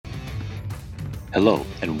Hello,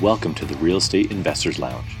 and welcome to the Real Estate Investors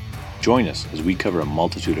Lounge. Join us as we cover a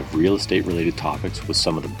multitude of real estate-related topics with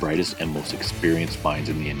some of the brightest and most experienced minds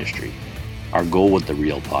in the industry. Our goal with the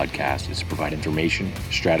Real podcast is to provide information,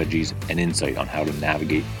 strategies, and insight on how to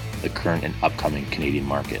navigate the current and upcoming Canadian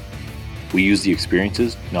market. We use the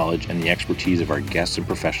experiences, knowledge, and the expertise of our guests and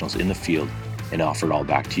professionals in the field and offer it all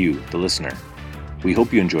back to you, the listener. We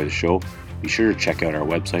hope you enjoy the show. Be sure to check out our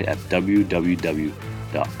website at www.reilounge.ca.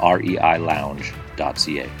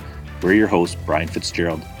 We're your hosts, Brian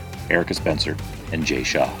Fitzgerald, Erica Spencer, and Jay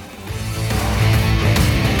Shaw.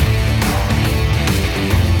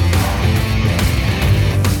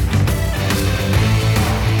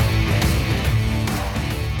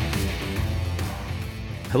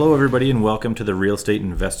 Hello, everybody, and welcome to the Real Estate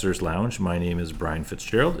Investors Lounge. My name is Brian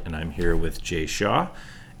Fitzgerald, and I'm here with Jay Shaw.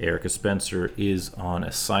 Erica Spencer is on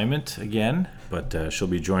assignment again, but she'll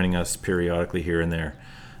be joining us periodically here and there.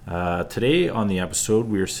 Today on the episode,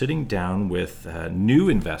 we are sitting down with a new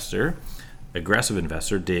investor, aggressive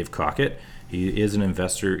investor, Dave Cockett. He is an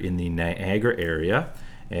investor in the Niagara area.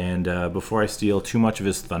 And before I steal too much of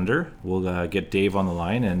his thunder, we'll get Dave on the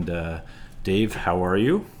line. And Dave, how are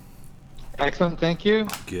you? Excellent, thank you.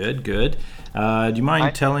 Good. Do you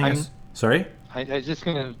mind telling us? Sorry? I was just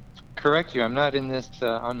going to correct you. I'm not in this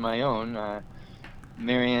on my own.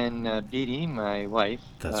 Marianne Beatty, my wife,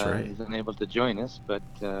 That's right. is unable to join us, but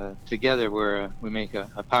together we make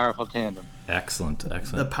a powerful tandem. Excellent.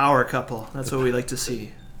 The power couple. That's what we like to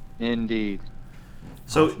see. Indeed.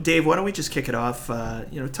 So, Dave, why don't we just kick it off?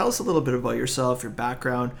 Tell us a little bit about yourself, your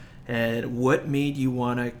background, and what made you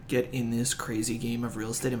want to get in this crazy game of real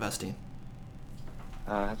estate investing.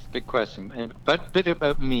 That's a big question. But a bit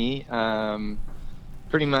about me.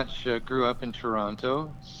 Pretty much grew up in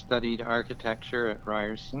Toronto, studied architecture at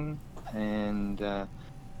Ryerson, and I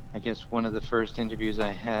guess one of the first interviews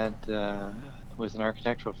I had was an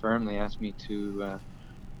architectural firm. They asked me to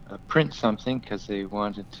print something because they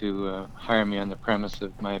wanted to hire me on the premise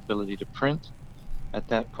of my ability to print. At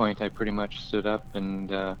that point, I pretty much stood up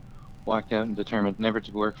and walked out and determined never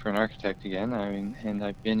to work for an architect again. And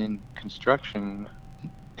I've been in construction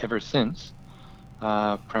ever since.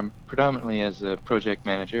 Predominantly as a project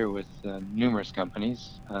manager with numerous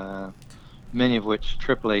companies, many of which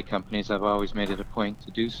AAA companies. I've always made it a point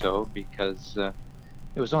to do so because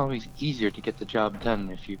it was always easier to get the job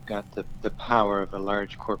done if you've got the power of a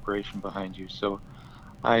large corporation behind you. So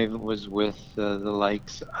I was with the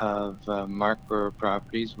likes of Markborough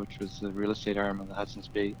Properties, which was the real estate arm of the Hudson's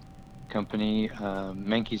Bay Company,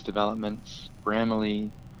 Menkes Developments,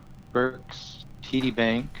 Bramley, Burke's, TD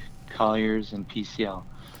Bank, Colliers, and PCL.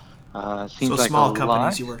 Seems so like small a companies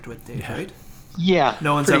lot. You worked with, Dave, right? Yeah.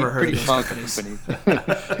 No one's ever heard of those small companies.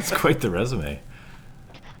 It's quite the resume.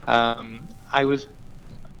 I was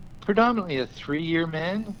predominantly a 3-year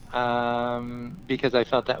man because I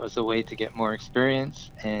felt that was a way to get more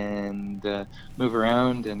experience and move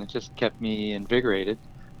around, and it just kept me invigorated.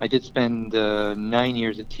 I did spend 9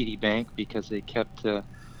 years at TD Bank because they kept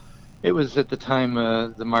it was at the time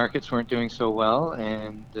the markets weren't doing so well,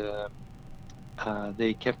 and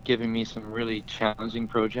they kept giving me some really challenging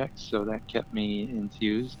projects, so that kept me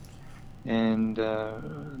enthused. And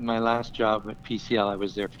my last job at PCL, I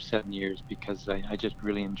was there for 7 years because I just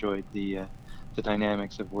really enjoyed the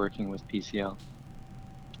dynamics of working with PCL.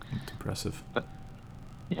 That's impressive. But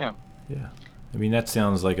yeah. I mean, that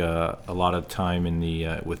sounds like a lot of time in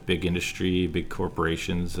the with big industry, big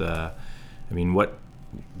corporations.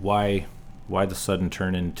 Why the sudden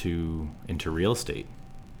turn into real estate?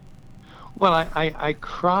 Well, I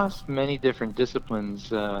crossed many different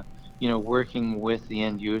disciplines, working with the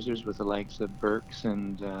end users, with the likes of Burke's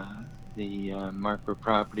and the Markborough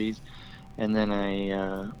Properties. And then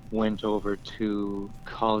I went over to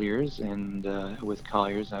Colliers, and with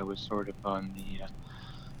Colliers I was sort of on the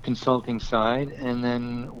consulting side, and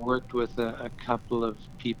then worked with a couple of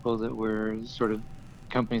people that were sort of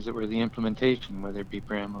companies that were the implementation, whether it be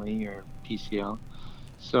Bramley or PCL.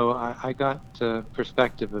 So I got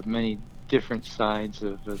perspective of many different sides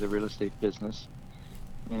of the real estate business,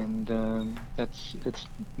 and it's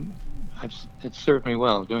served me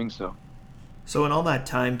well doing so. So in all that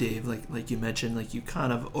time, Dave, like you mentioned, like you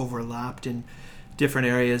kind of overlapped in different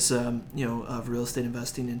areas, of real estate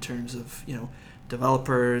investing in terms of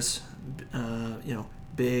developers,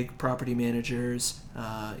 big property managers,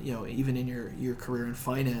 even in your career in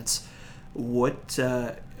finance. What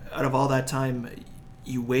out of all that time,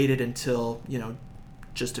 you waited until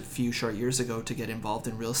just a few short years ago to get involved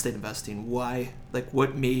in real estate investing? Why? Like,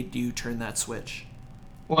 what made you turn that switch?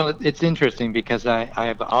 Well, it's interesting because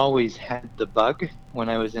I've always had the bug. When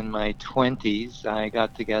I was in my 20s, I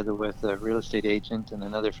got together with a real estate agent and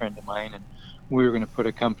another friend of mine, and we were going to put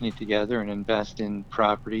a company together and invest in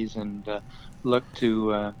properties and look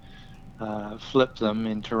to flip them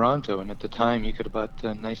in Toronto. And at the time, you could have bought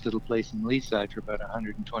a nice little place in Leaside for about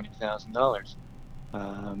 $120,000.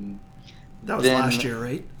 Um, That was last then, year,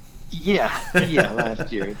 right? yeah, yeah,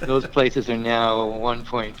 last year. Those places are now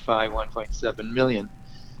 1.5, 1.7 million.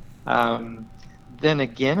 Um, then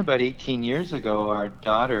again, about 18 years ago, our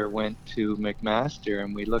daughter went to McMaster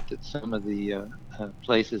and we looked at some of the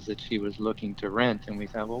places that she was looking to rent, and we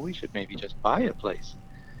thought, well, we should maybe just buy a place.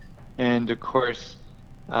 And of course,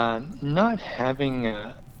 not having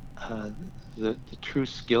the true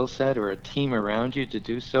skill set or a team around you to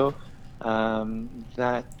do so,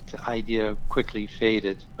 that idea quickly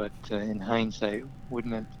faded. But in hindsight,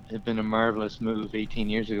 wouldn't it have been a marvelous move 18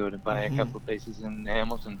 years ago to buy a Mm-hmm. couple of places in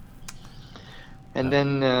Hamilton? And Yeah.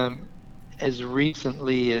 then, as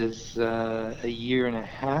recently as a year and a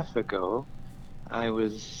half ago, I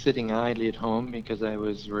was sitting idly at home because I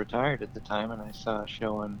was retired at the time, and I saw a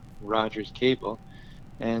show on Rogers Cable,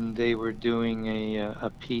 and they were doing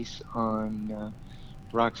a piece on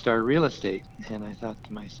Rockstar Real Estate, and I thought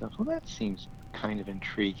to myself, well, that seems kind of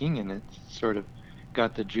intriguing, and it sort of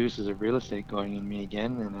got the juices of real estate going in me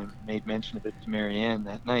again, and I made mention of it to Marianne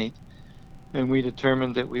that night. And we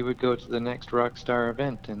determined that we would go to the next Rockstar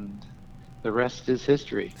event, and the rest is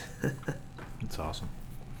history. That's awesome.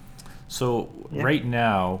 So Yeah. right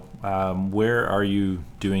now, where are you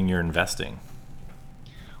doing your investing?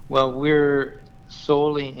 Well, we're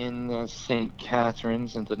solely in St.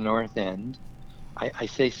 Catharines and the North End. I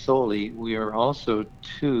say solely. We are also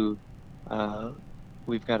uh,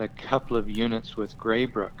 we've got a couple of units with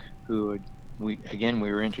Greybrook,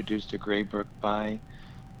 we were introduced to Greybrook by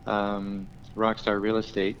Rockstar Real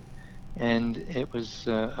Estate, and it was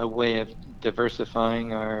a way of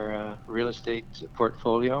diversifying our real estate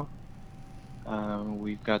portfolio.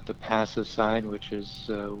 We've got the passive side, which is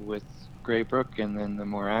with Greybrook, and then the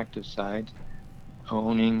more active side,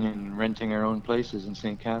 owning and renting our own places in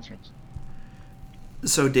St. Catharines.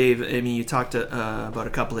 So, Dave, I mean, you talked about a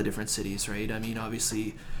couple of different cities, right? I mean,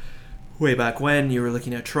 obviously, way back when you were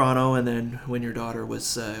looking at Toronto, and then when your daughter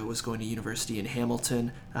was going to university in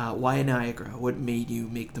Hamilton. Why Niagara? What made you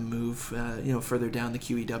make the move, further down the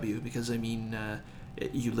QEW? Because I mean,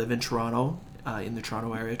 you live in Toronto, in the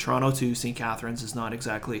Toronto area. Toronto to St. Catharines is not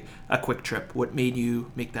exactly a quick trip. What made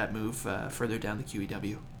you make that move further down the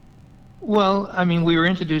QEW? Well, I mean, we were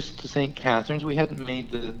introduced to St. Catharines. We hadn't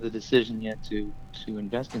made the decision yet to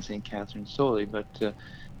invest in St. Catharines solely, but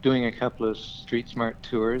doing a couple of street smart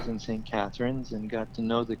tours in St. Catharines and got to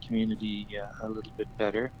know the community a little bit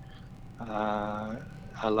better. Uh,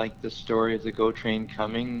 I like the story of the GO train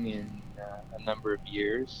coming in a number of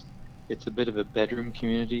years. It's a bit of a bedroom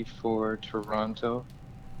community for Toronto.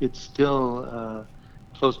 It's still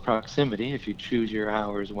close proximity if you choose your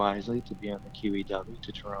hours wisely to be on the QEW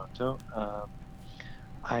to Toronto.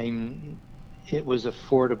 I'm. It was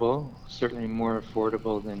affordable, certainly more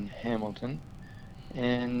affordable than Hamilton,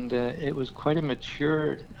 and it was quite a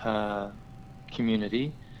mature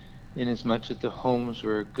community in as much that the homes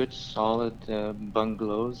were good, solid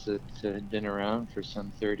bungalows that had been around for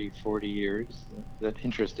some 30, 40 years that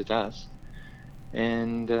interested us.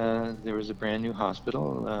 And there was a brand new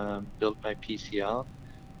hospital built by PCL.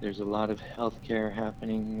 There's a lot of healthcare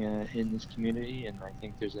happening in this community, and I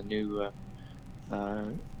think there's a new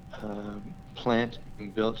uh, uh, plant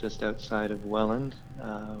being built just outside of Welland,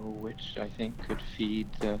 which I think could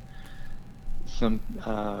feed some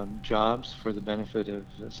jobs for the benefit of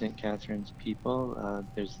St. Catharines people.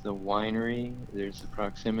 There's the winery, there's the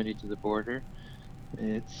proximity to the border.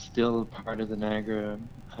 It's still part of the Niagara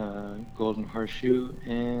Golden Horseshoe,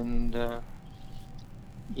 and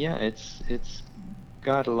yeah, it's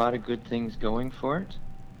got a lot of good things going for it.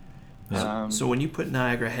 Yeah. So when you put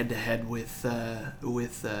Niagara head to head with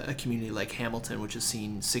a community like Hamilton, which has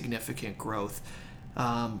seen significant growth,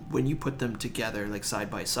 when you put them together, like side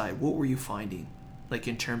by side, what were you finding, like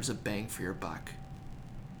in terms of bang for your buck?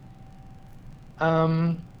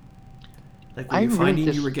 Um, Like, were I you really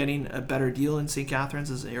finding you were just getting a better deal in St.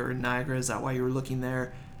 Catharines or in Niagara? Is that why you were looking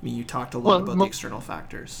there? I mean, you talked a lot well, about the external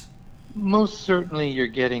factors. most certainly you're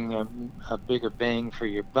getting a bigger bang for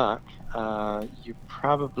your buck. You're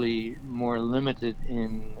probably more limited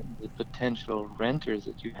in the potential renters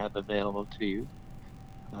that you have available to you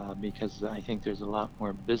because I think there's a lot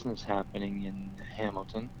more business happening in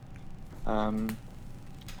Hamilton. Um,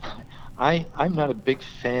 I'm not a big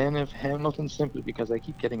fan of Hamilton simply because I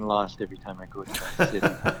keep getting lost every time I go to that city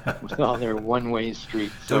with all their one-way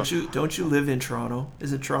streets. So, Don't you live in Toronto?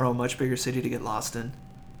 Isn't Toronto a much bigger city to get lost in?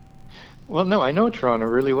 well, no, I know Toronto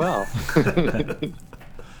really well.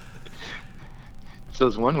 It's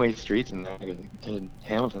those one-way streets in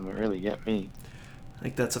Hamilton that really get me. I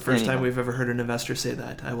think that's the first time Anyhow. we've ever heard an investor say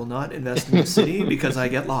that. I will not invest in the city because I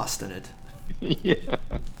get lost in it. Yeah.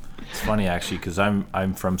 It's funny actually because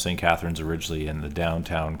I'm from St. Catharines originally, and the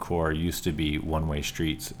downtown core used to be one-way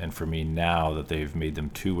streets. And for me now that they've made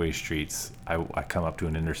them two-way streets, I come up to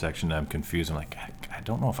an intersection and I'm confused. I'm like, I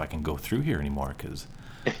don't know if I can go through here anymore because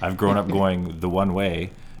I've grown up going the one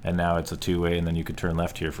way, and now it's a two-way, and then you could turn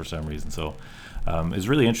left here for some reason. So it's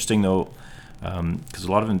really interesting though, because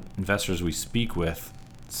a lot of investors we speak with,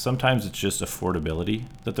 sometimes it's just affordability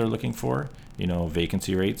that they're looking for,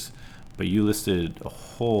 vacancy rates. But you listed a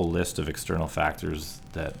whole list of external factors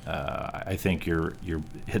that I think you're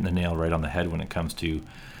hitting the nail right on the head when it comes to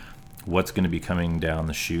what's going to be coming down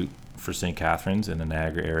the chute for St. Catharines in the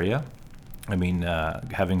Niagara area. I mean,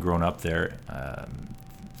 having grown up there,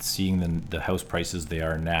 seeing the house prices they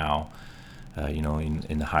are now,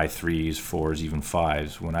 in the high 3s, 4s, even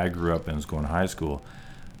 5s. When I grew up and was going to high school,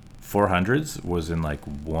 400s was in like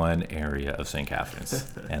one area of St. Catharines,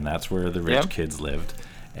 and that's where the rich kids lived.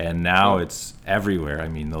 And now it's everywhere. I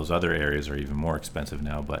mean, those other areas are even more expensive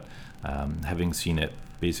now. But having seen it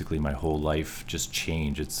basically my whole life just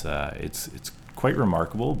change, it's quite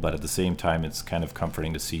remarkable. But at the same time, it's kind of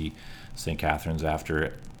comforting to see St. Catharines after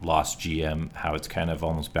it lost GM, how it's kind of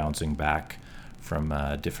almost bouncing back from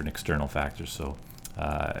different external factors. So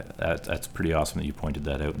that's pretty awesome that you pointed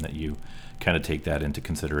that out and that you kind of take that into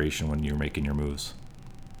consideration when you're making your moves.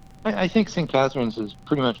 I think St. Catharines has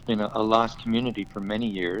pretty much been a lost community for many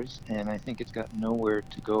years, and I think it's got nowhere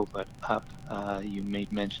to go but up. You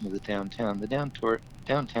made mention of the downtown. The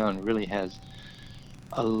downtown really has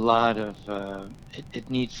a lot of, it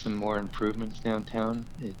needs some more improvements downtown.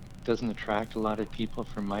 It doesn't attract a lot of people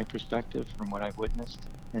from my perspective, from what I've witnessed.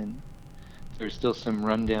 And there's still some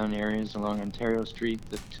rundown areas along Ontario Street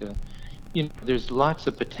that, there's lots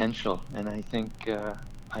of potential, and I think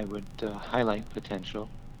I would highlight potential.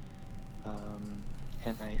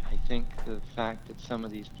 And I think the fact that some of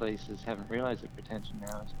these places haven't realized their potential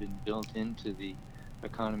now has been built into the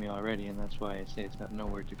economy already, and that's why I say it's got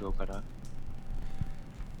nowhere to go but up.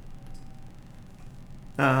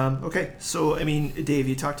 Okay, so I mean, Dave,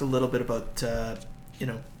 you talked a little bit about some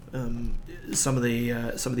of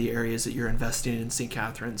the areas that you're investing in St.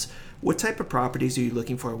 Catharines. What type of properties are you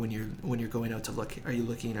looking for when you're going out to look? Are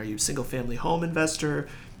you a single family home investor?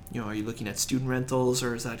 Are you looking at student rentals,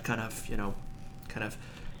 or is that kind of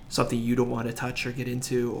something you don't want to touch or get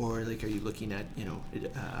into, or like, are you looking at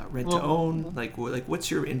rent to own? Like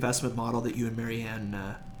what's your investment model that you and Marianne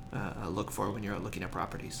look for when you're out looking at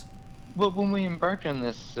properties? Well, when we embarked on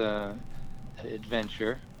this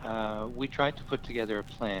adventure, we tried to put together a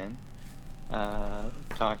plan,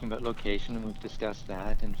 talking about location, and we've discussed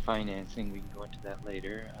that, and financing. We can go into that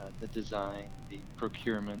later. The design, the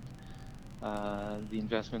procurement, the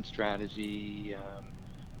investment strategy,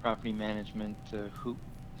 property management.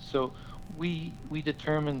 So we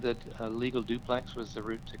determined that a legal duplex was the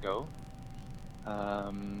route to go.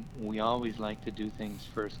 We always like to do things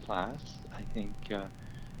first class. I think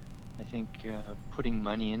putting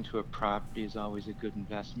money into a property is always a good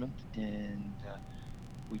investment, and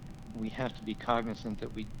we have to be cognizant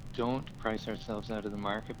that we don't price ourselves out of the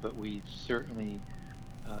market, but we certainly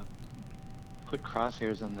put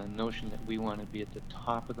crosshairs on the notion that we want to be at the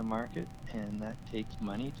top of the market, and that takes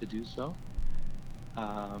money to do so.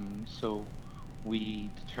 So we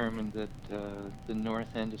determined that the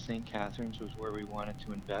north end of St. Catharines was where we wanted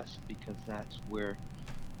to invest, because that's where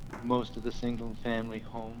most of the single family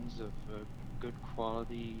homes of good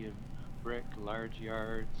quality, brick, large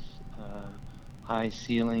yards, high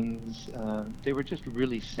ceilings, they were just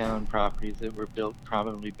really sound properties that were built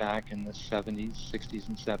probably back in the 70s, 60s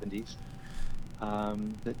and 70s,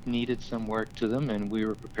 that needed some work to them, and we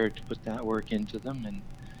were prepared to put that work into them. And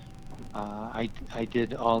I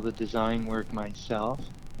did all the design work myself,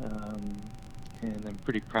 and I'm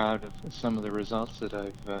pretty proud of some of the results that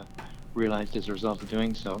I've realized as a result of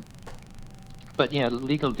doing so. But yeah,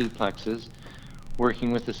 legal duplexes,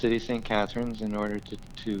 working with the city of St. Catharines in order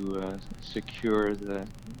to secure the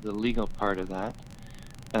legal part of that.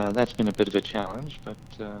 That's been a bit of a challenge, but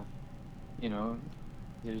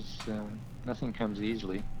there's nothing comes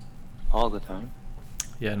easily all the time.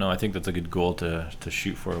 Yeah, no, I think that's a good goal to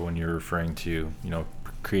shoot for when you're referring to,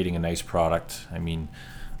 creating a nice product. I mean,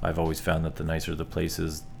 I've always found that the nicer the place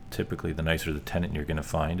is, typically the nicer the tenant you're going to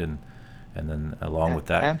find. And And then along with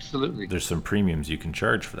that, Absolutely. there's some premiums you can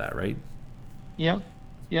charge for that, right? Yeah,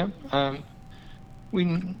 yeah. We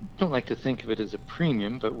don't like to think of it as a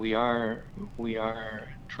premium, but we are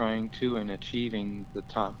trying to and achieving the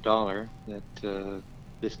top dollar that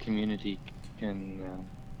this community can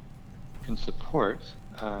uh, can support.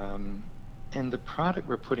 Um, and the product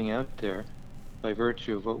we're putting out there, by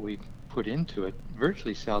virtue of what we put into it,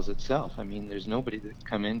 virtually sells itself. I mean, there's nobody that's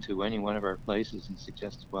come into any one of our places and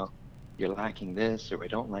suggested, well, you're lacking this or I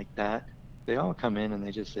don't like that. They all come in and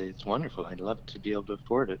they just say, it's wonderful. I'd love to be able to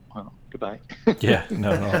afford it. Well, goodbye. Yeah,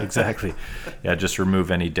 no, exactly. Yeah, just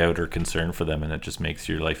remove any doubt or concern for them, and it just makes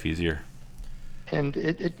your life easier. And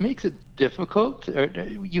it makes it difficult.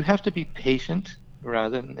 You have to be patient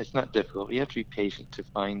rather than, it's not difficult. You have to be patient to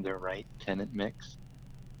find the right tenant mix.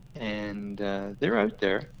 And they're out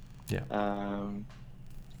there. Yeah. Um,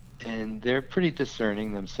 and they're pretty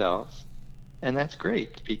discerning themselves. And that's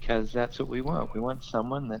great because that's what we want. We want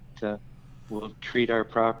someone that will treat our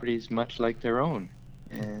properties much like their own.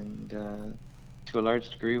 And to a large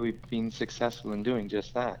degree, we've been successful in doing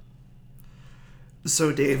just that.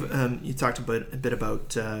 So, Dave, you talked a bit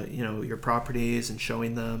about your properties and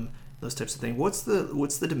showing them those types of things. What's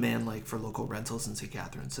the demand like for local rentals in St.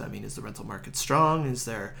 Catharines? I mean, is the rental market strong? Is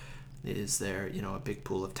there a big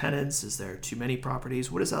pool of tenants? Is there too many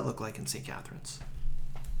properties? What does that look like in St. Catharines?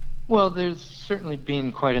 Well, there's certainly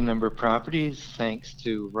been quite a number of properties, thanks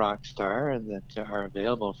to Rockstar, that are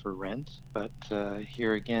available for rent. But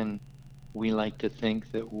here again, we like to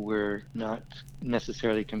think that we're not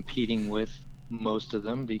necessarily competing with most of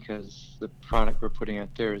them because the product we're putting out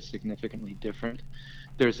there is significantly different.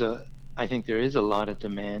 There's a, I think there is a lot of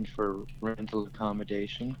demand for rental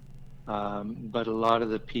accommodation, but a lot of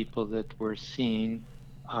the people that we're seeing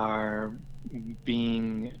are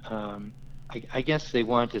being, I guess they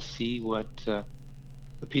want to see what a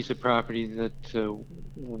piece of property that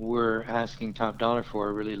we're asking top dollar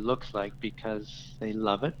for really looks like because they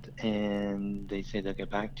love it and they say they'll get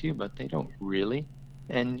back to you, but they don't really.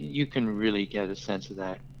 And you can really get a sense of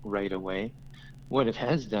that right away. What it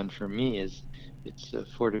has done for me is it's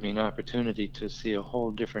afforded me an opportunity to see a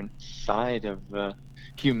whole different side of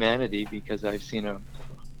humanity because I've seen a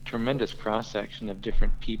tremendous cross section of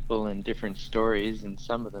different people and different stories, and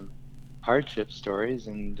some of them hardship stories.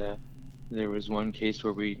 And there was one case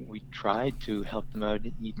where we tried to help them out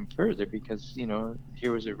even further because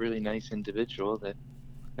here was a really nice individual that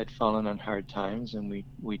had fallen on hard times, and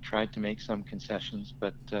we tried to make some concessions,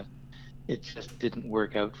 but it just didn't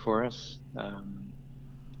work out for us.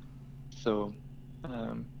 So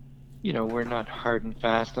um, we're not hard and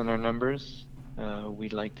fast on our numbers. We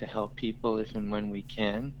like to help people if and when we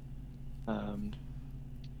can. Um,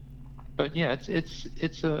 but yeah,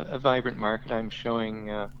 it's a vibrant market. I'm showing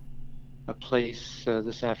a place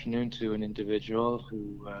this afternoon to an individual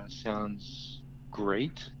who sounds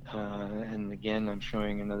great. And again, I'm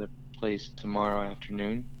showing another place tomorrow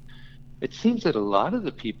afternoon. It seems that a lot of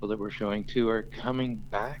the people that we're showing to are coming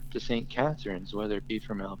back to St. Catharines, whether it be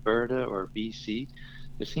from Alberta or BC.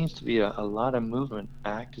 There seems to be a lot of movement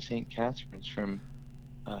back to St. Catharines from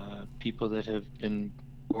people that have been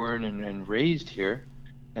born and raised here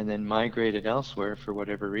and then migrated elsewhere for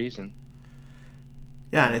whatever reason.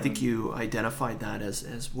 Yeah, and I think you identified that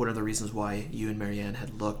as one of the reasons why you and Marianne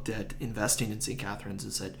had looked at investing in St. Catharines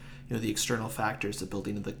is that the external factors, the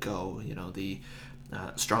building of the go, the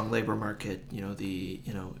strong labor market, the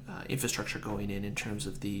infrastructure going in terms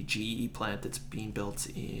of the GE plant that's being built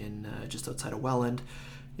in just outside of Welland.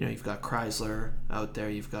 You've got Chrysler out there,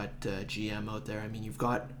 you've got GM out there. I mean, you've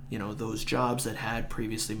got those jobs that had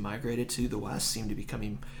previously migrated to the west seem to be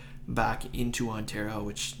coming back into Ontario,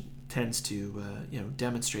 which tends to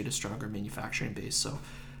demonstrate a stronger manufacturing base. So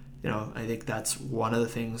I think that's one of the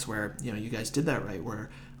things where you guys did that right, where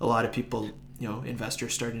a lot of people,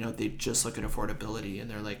 investors starting out, they just look at affordability and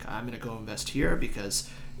they're like, I'm going to go invest here because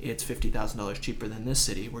it's $50,000 cheaper than this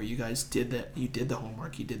city. Where you guys did that, you did the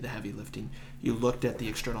homework, you did the heavy lifting, you looked at the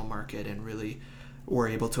external market and really were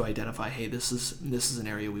able to identify, hey, this is an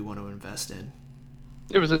area we want to invest in.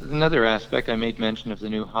 There was another aspect. I made mention of the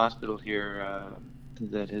new hospital here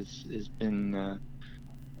that has been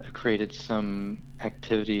created some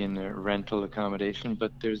activity in the rental accommodation,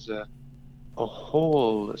 but there's a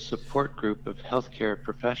whole support group of healthcare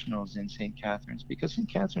professionals in St. Catharines because St.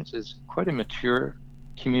 Catharines is quite a mature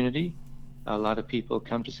community. A lot of people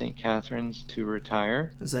come to St. Catharines to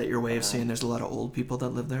retire. Is that your way of saying there's a lot of old people that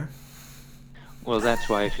live there? Well, that's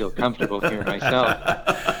why I feel comfortable here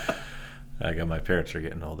myself. I got my parents are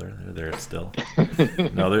getting older. They're there still.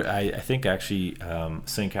 No, I think actually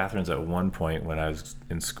St. Catharines at one point when I was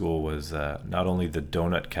in school was not only the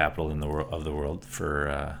donut capital in the of the world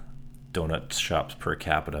for donut shops per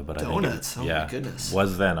capita, but donuts. I think my goodness.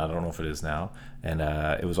 Was then. I don't know if it is now. And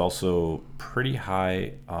it was also pretty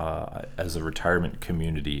high as a retirement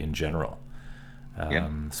community in general.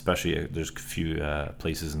 Especially there's a few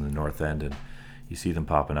places in the North End, and you see them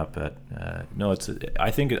popping up. But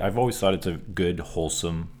I think I've always thought it's a good,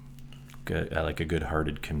 wholesome, like a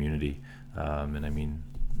good-hearted community. And I mean,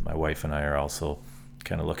 my wife and I are also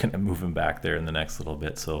kind of looking at moving back there in the next little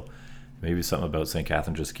bit. So maybe something about St.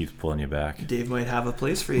 Catharines just keeps pulling you back. Dave might have a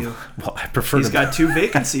place for you. Well, I prefer. He's got 2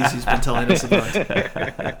 vacancies he's been telling us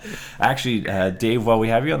about. Actually, Dave, while we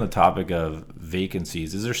have you on the topic of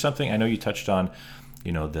vacancies, is there something, I know you touched on,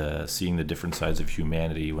 seeing the different sides of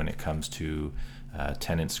humanity when it comes to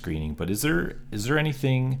tenant screening, but is there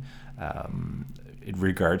anything in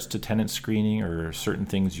regards to tenant screening or certain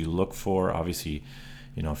things you look for? Obviously,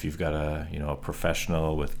 if you've got a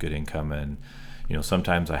professional with good income, and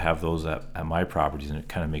sometimes I have those at my properties, and it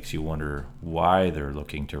kind of makes you wonder why they're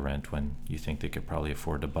looking to rent when you think they could probably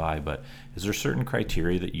afford to buy. But is there certain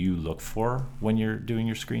criteria that you look for when you're doing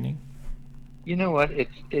your screening? You know what?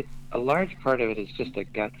 It's a large part of it is just a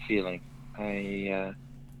gut feeling.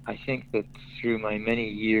 I think that through my many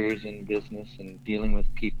years in business and dealing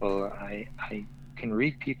with people, I can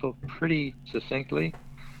read people pretty succinctly.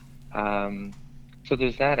 So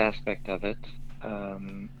there's that aspect of it.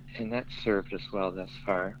 And that's served us well thus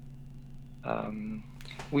far.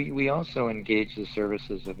 We also engage the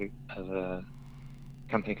services of a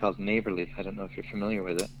company called Neighborly. I don't know if you're familiar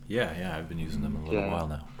with it. Yeah, I've been using them a little while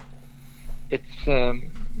now. It's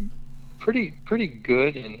pretty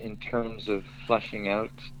good in terms of flushing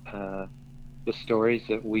out the stories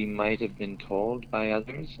that we might have been told by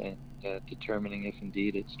others and determining if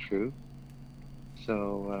indeed it's true.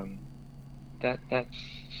 So that's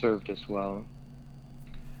served us well.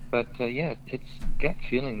 But it's gut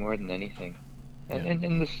feeling more than anything.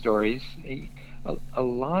 And the stories, a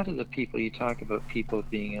lot of the people, you talk about people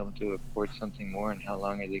being able to afford something more and how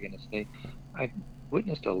long are they going to stay. I've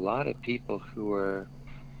witnessed a lot of people who are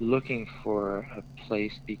looking for a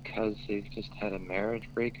place because they've just had a marriage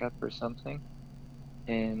breakup or something.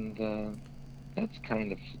 And that's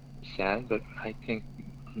kind of sad, but I think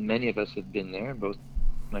many of us have been there. Both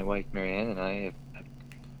my wife Marianne and I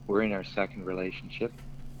we're in our second relationship.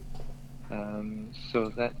 So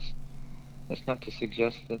that's not to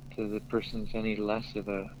suggest that the person's any less of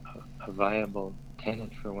a viable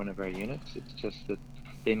tenant for one of our units. It's just that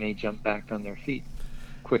they may jump back on their feet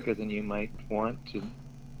quicker than you might want to.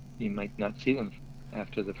 You might not see them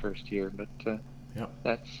after the first year, but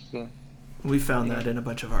that's... we found that in a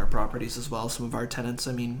bunch of our properties as well. Some of our tenants,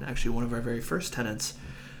 actually one of our very first tenants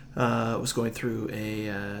was going through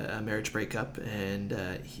a marriage breakup, and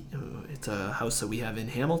it's a house that we have in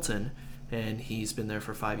Hamilton, and he's been there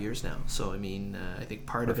for 5 years now. So I think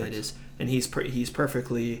part of it is, and he's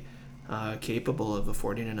perfectly capable of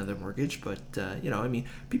affording another mortgage, but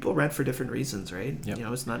people rent for different reasons, right? Yep.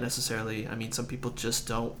 It's not necessarily, some people just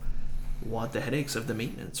don't want the headaches of the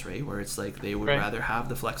maintenance, right? Where it's like they would rather have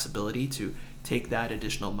the flexibility to take that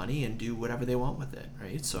additional money and do whatever they want with it,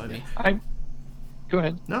 right? So Go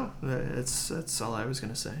ahead. No, that's all I was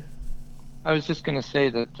going to say. I was just going to say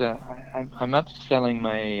that I'm upselling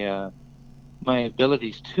my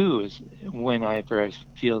abilities too, is whenever I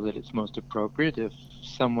feel that it's most appropriate. If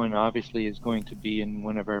someone obviously is going to be in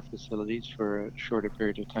one of our facilities for a shorter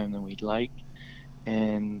period of time than we'd like,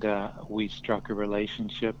 and we struck a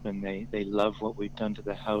relationship, and they love what we've done to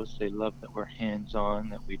the house, they love that we're hands-on,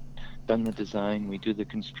 that we've done the design, we do the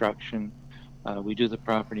construction, we do the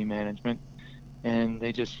property management, and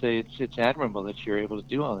they just say it's admirable that you're able to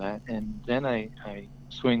do all that. And then I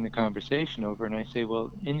swing the conversation over and I say,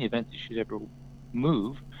 well, in the event that you should ever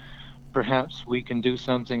move, perhaps we can do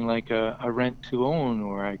something like a rent to own,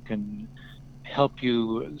 or I can help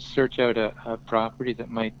you search out a property that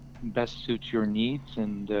might best suit your needs,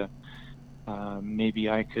 and maybe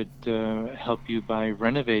I could help you by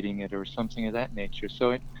renovating it or something of that nature.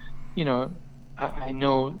 So I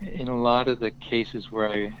know in a lot of the cases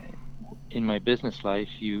where in my business life,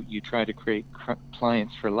 you try to create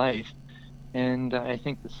clients for life. And I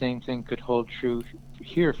think the same thing could hold true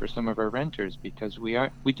here for some of our renters, because we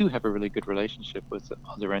do have a really good relationship with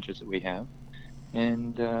all the renters that we have.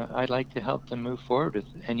 And I'd like to help them move forward with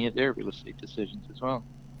any of their real estate decisions as well.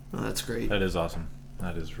 Oh, that's great. That is awesome.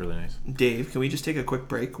 That is really nice. Dave, can we just take a quick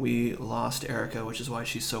break? We lost Erica, which is why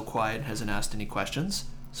she's so quiet and hasn't asked any questions.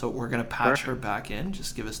 So we're going to patch her back in.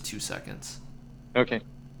 Just give us 2 seconds. Okay.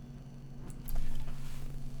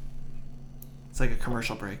 like a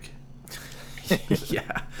commercial break.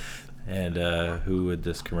 Yeah. And who would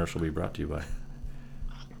this commercial be brought to you by?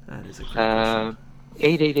 That is a great question.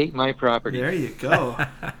 888 My Property. There you go.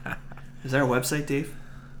 Is there a website, Dave?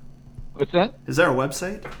 What's that? Is there a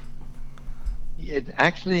website?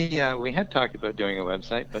 Actually, we had talked about doing a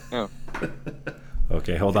website, but no.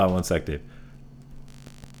 Okay, hold on one sec, Dave.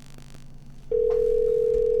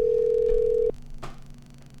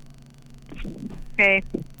 Hey.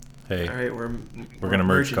 Hey, All right, we're we're gonna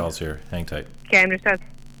merge merging. calls here. Hang tight. Okay, I'm just out.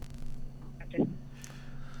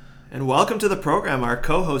 And welcome to the program. Our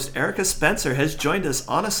co-host Erica Spencer has joined us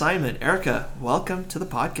on assignment. Erica, welcome to the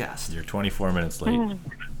podcast. You're 24 minutes late.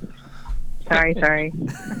 Sorry.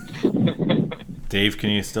 Dave, can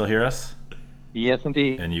you still hear us? Yes,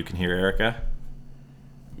 indeed. And you can hear Erica?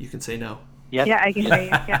 You can say no. Yes. Yeah, I can hear you.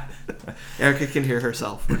 Yeah. Erica can hear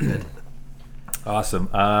herself. We're good. Awesome.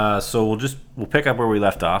 So we'll pick up where we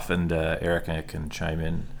left off, and Erica can chime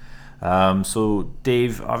in. So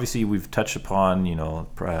Dave, obviously we've touched upon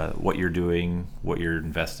what you're doing, what you're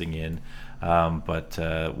investing in,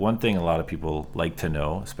 but one thing a lot of people like to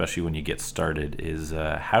know, especially when you get started, is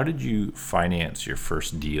how did you finance your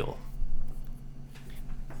first deal?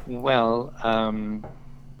 Well,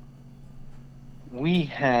 we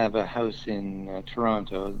have a house in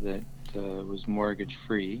Toronto that was mortgage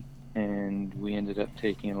free, and we ended up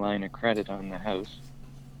taking a line of credit on the house.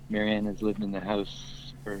 Marianne has lived in the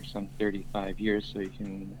house for some 35 years, so you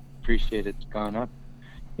can appreciate it's gone up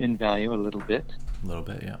in value a little bit. A little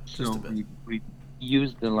bit, yeah. Just a bit. We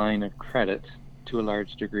used the line of credit to a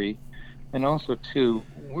large degree, and also too,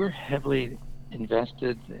 we're heavily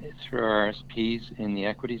invested through our RSPs in the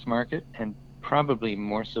equities market, and probably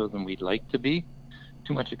more so than we'd like to be.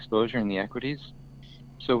 Too much exposure in the equities.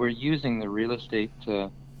 So we're using the real estate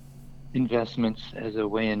investments as a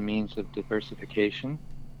way and means of diversification.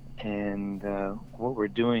 And what we're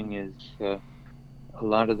doing is a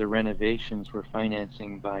lot of the renovations we're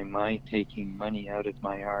financing by my taking money out of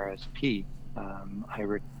my RSP. I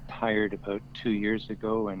retired about 2 years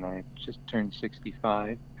ago, and I just turned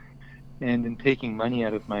 65. And in taking money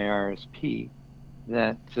out of my RSP,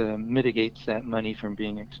 that mitigates that money from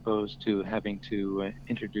being exposed to having to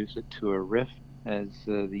introduce it to a RIF as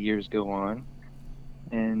the years go on.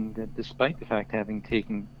 And despite the fact having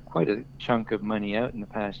taken quite a chunk of money out in the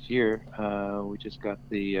past year, we just got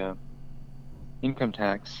the income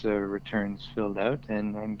tax returns filled out,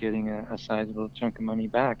 and I'm getting a sizable chunk of money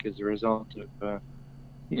back as a result of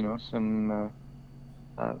some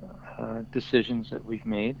decisions that we've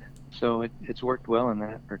made. So it's worked well in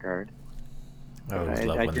that regard. I always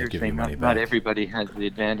love when they give you money back. Not everybody has the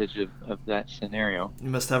advantage of that scenario. You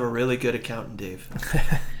must have a really good accountant, Dave.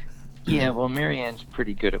 Yeah, well, Marianne's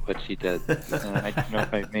pretty good at what she does. I don't know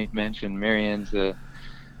if I made mention, Marianne's a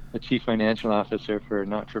chief financial officer for a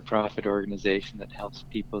not-for-profit organization that helps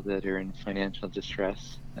people that are in financial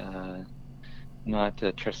distress. Not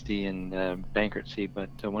a trustee in bankruptcy, but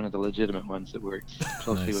one of the legitimate ones that works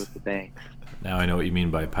closely Nice. with the bank. Now I know what you mean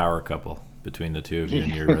by power couple between the two of you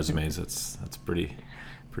and your resumes. That's pretty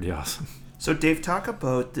awesome. So Dave, talk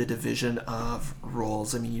about the division of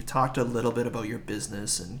roles. I mean, you've talked a little bit about your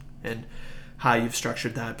business and how you've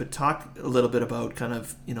structured that, but talk a little bit about kind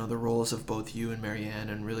of, the roles of both you and Marianne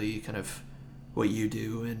and really kind of what you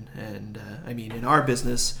do. And I mean, in our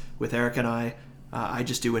business with Eric and I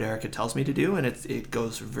just do what Erica tells me to do, and it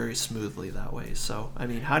goes very smoothly that way. So, I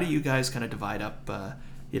mean, how do you guys kind of divide up,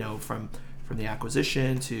 from the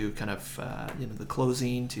acquisition to kind of, the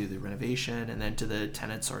closing to the renovation and then to the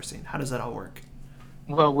tenant sourcing? How does that all work?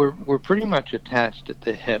 Well, we're pretty much attached at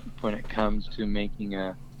the hip when it comes to making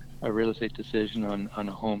a real estate decision on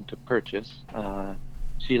a home to purchase.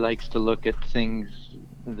 She likes to look at things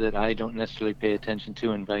that I don't necessarily pay attention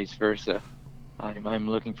to, and vice versa. I'm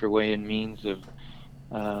looking for way and means of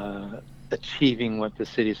achieving what the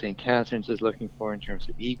city of St. Catharines is looking for in terms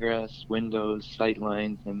of egress, windows, sight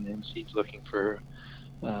lines, and she's looking for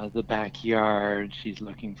the backyard. She's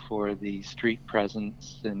looking for the street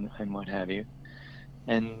presence and what have you.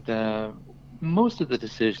 And most of the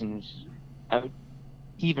decisions out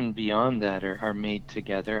even beyond that are made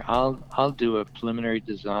together. I'll do a preliminary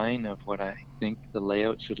design of what I think the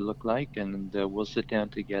layout should look like, and we'll sit down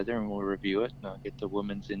together and we'll review it, and I'll get the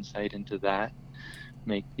woman's insight into that,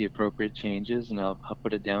 make the appropriate changes, and I'll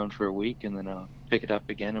put it down for a week, and then I'll pick it up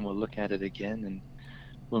again and we'll look at it again and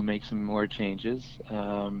we'll make some more changes.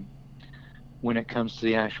 When it comes to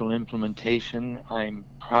the actual implementation, I'm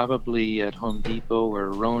probably at Home Depot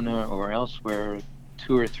or Rona or elsewhere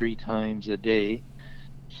 2 or 3 times a day.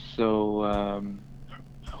 So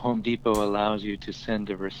Home Depot allows you to send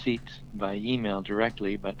a receipt by email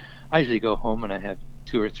directly, but I usually go home and I have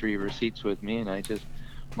 2 or 3 receipts with me, and I just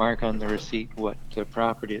mark on the receipt what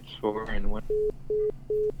property it's for and what.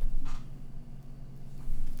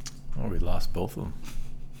 Oh, we lost both of them.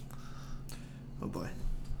 Oh boy.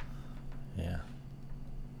 Yeah.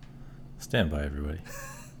 Stand by, everybody.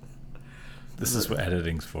 This is what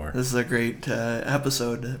editing's for. This is a great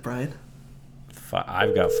episode, Brian.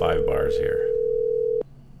 I've got 5 bars here.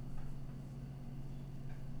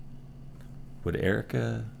 Would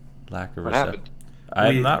Erica lack a What reception? happened?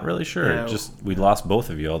 I'm not really sure. Yeah, We lost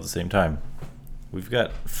both of you all at the same time. We've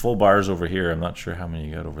got full bars over here. I'm not sure how many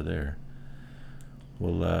you got over there.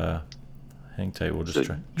 We'll hang tight. We'll just So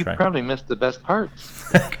try. you probably missed the best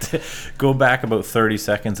parts. Go back about 30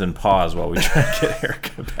 seconds and pause while we try and get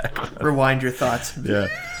Erica back. Rewind your thoughts. Yeah.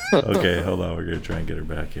 Okay, hold on. We're gonna try and get her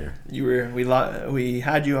back here. We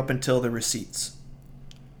had you up until the receipts.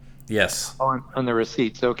 Yes. Oh, on the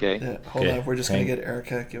receipts, okay. Yeah, hold Okay, on. We're just gonna hang- get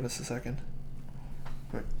Erica. Give us a second.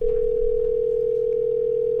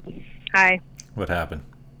 Hi. What happened?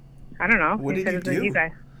 I don't know. What You did said you it was do? you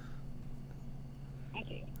guys.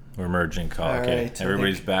 We're merging call. All Okay. right, I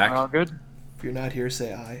Everybody's think- back. All good? If you're not here,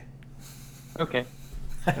 say aye. Okay.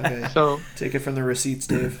 Okay. So Take it from the receipts,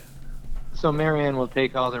 Dave. Marianne will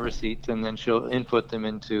take all the receipts and then she'll input them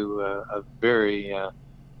into a very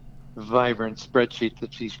vibrant spreadsheet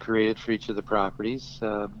that she's created for each of the properties,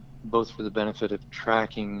 both for the benefit of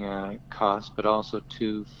tracking costs, but also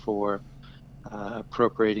for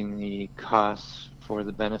appropriating the costs for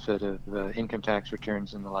the benefit of income tax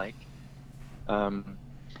returns and the like.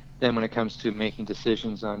 Then when it comes to making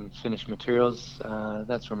decisions on finished materials,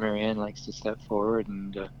 that's where Marianne likes to step forward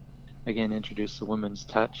and again introduce the woman's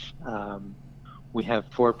touch. We have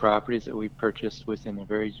 4 properties that we purchased within a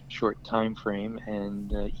very short time frame,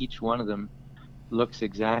 and each one of them looks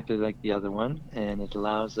exactly like the other one, and it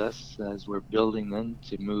allows us, as we're building them,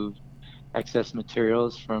 to move excess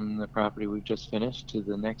materials from the property we've just finished to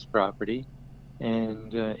the next property.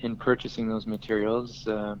 And in purchasing those materials,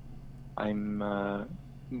 I'm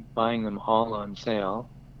buying them all on sale,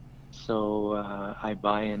 so I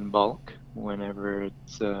buy in bulk whenever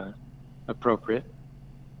it's appropriate.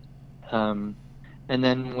 And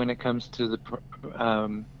then when it comes to the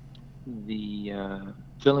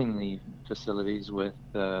filling the facilities with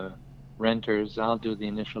renters, I'll do the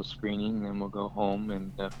initial screening, then we'll go home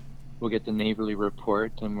and we'll get the neighborly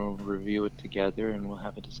report and we'll review it together and we'll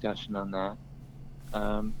have a discussion on that.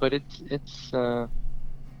 But it's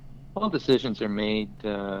all decisions are made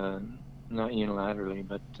not unilaterally,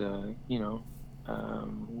 but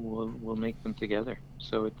we'll make them together.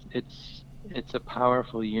 So it's a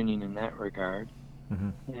powerful union in that regard.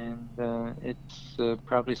 Mm-hmm. And it's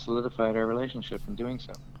probably solidified our relationship in doing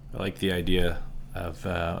so. I like the idea of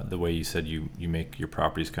the way you said you make your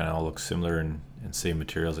properties kind of all look similar and same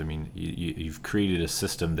materials. I mean, you've created a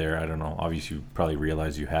system there. I don't know. Obviously, you probably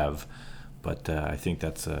realize you have, but I think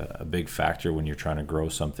that's a big factor when you're trying to grow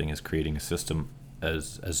something, is creating a system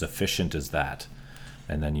as efficient as that.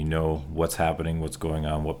 And then you know what's happening, what's going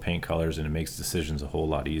on, what paint colors, and it makes decisions a whole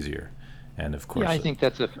lot easier. And of course, yeah, I think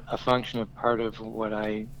that's a function of part of what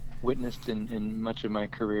I witnessed in much of my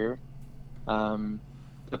career.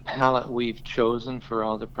 The palette we've chosen for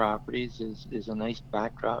all the properties is a nice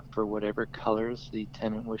backdrop for whatever colors the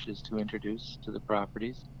tenant wishes to introduce to the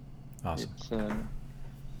properties. awesome. It's,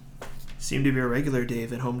 Seem to be a regular,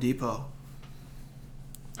 Dave, at Home Depot.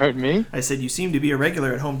 pardon me? I said you seem to be a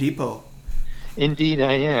regular at Home Depot. Indeed,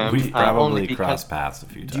 I am. We've only probably because- crossed paths a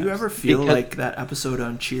few times. Do you ever feel Because- like that episode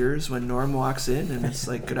on Cheers when Norm walks in and it's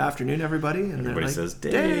like, "Good afternoon, everybody," and Everybody they're like, says,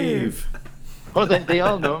 Dave. Well, they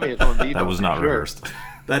all know me at Home Depot. That was not for sure. rehearsed.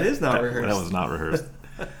 That is not rehearsed. That was not rehearsed.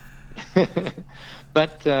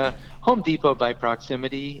 But Home Depot by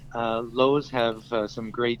proximity, Lowe's have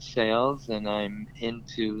some great sales, and I'm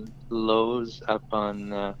into Lowe's up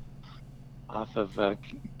on off of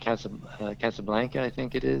Casablanca, I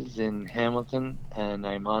think it is, in Hamilton, and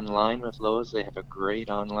I'm online with Lowe's. They have a great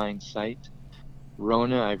online site.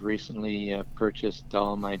 Rona, I've recently purchased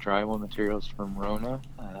all my drywall materials from Rona,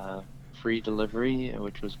 free delivery,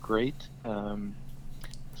 which was great.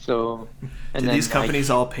 So, and Do then these companies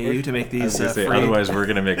all pay you to make I was these gonna say, free? otherwise, we're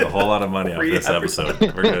going to make a whole lot of money off Free this episode.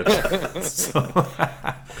 We're good.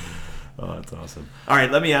 Oh, that's awesome. All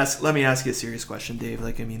right, let me ask you a serious question, Dave.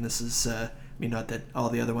 Like, I mean, this is, not that all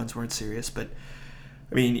the other ones weren't serious, but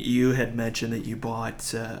I mean, you had mentioned that you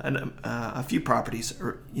bought a few properties,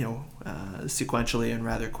 or sequentially and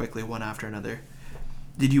rather quickly, one after another.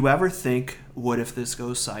 Did you ever think, what if this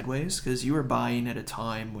goes sideways? Because you were buying at a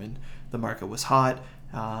time when the market was hot.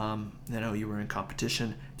 I know you were in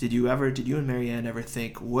competition. Did you and Marianne ever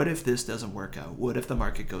think, what if this doesn't work out? What if the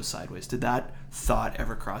market goes sideways? Did that thought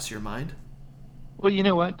ever cross your mind? Well, you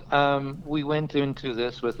know what? We went into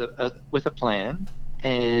this with a plan,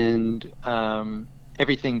 and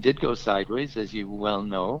everything did go sideways, as you well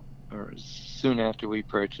know, or soon after we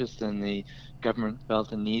purchased, and the government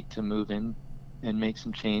felt a need to move in and make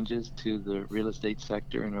some changes to the real estate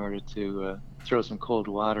sector in order to throw some cold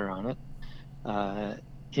water on it.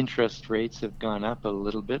 Interest rates have gone up a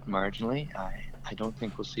little bit marginally. I don't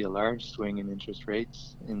think we'll see a large swing in interest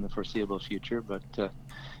rates in the foreseeable future, but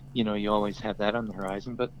you always have that on the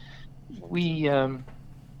horizon. But we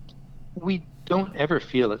don't ever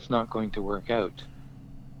feel it's not going to work out.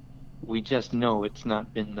 We just know it's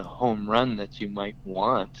not been the home run that you might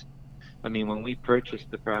want. I mean, when we purchased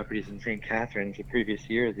the properties in St. Catharines the previous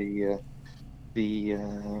year,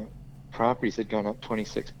 the properties had gone up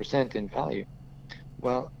 26% in value.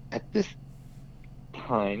 Well, at this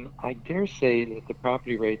time, I dare say that the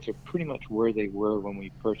property rates are pretty much where they were when we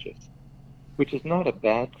purchased, which is not a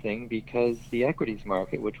bad thing because the equities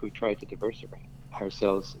market, which we've tried to diversify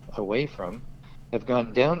ourselves away from, have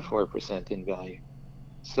gone down 4% in value.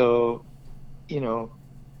 So,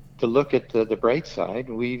 to look at the bright side,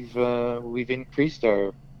 we've increased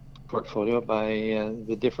our portfolio by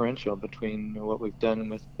the differential between what we've done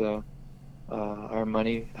with our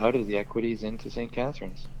money out of the equities into St.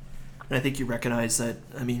 Catharines. And I think you recognize that,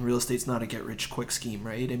 real estate's not a get-rich-quick scheme,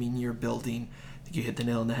 right? You're building, I think you hit the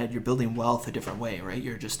nail on the head, you're building wealth a different way, right?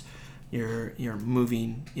 You're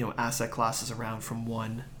moving, asset classes around from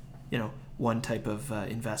one type of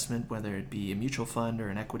investment, whether it be a mutual fund or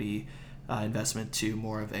an equity investment, to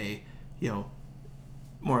more of a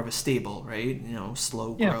stable, right?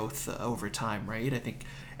 Slow growth over time, right? I think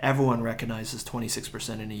everyone recognizes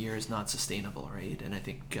 26% in a year is not sustainable, right? And I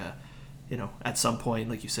think, at some point,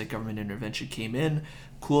 like you said, government intervention came in,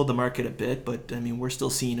 cooled the market a bit, but we're still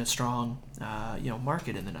seeing a strong,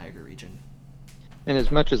 market in the Niagara region. And as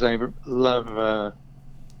much as I love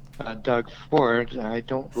Doug Ford, I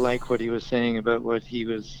don't like what he was saying about what he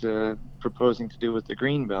was proposing to do with the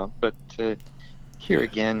Greenbelt. But here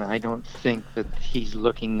again, I don't think that he's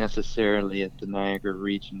looking necessarily at the Niagara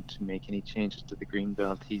region to make any changes to the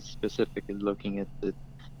Greenbelt. He's specifically looking at the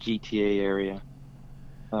GTA area.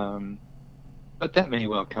 But that may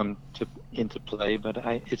well come into play, but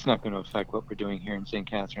it's not going to affect what we're doing here in St.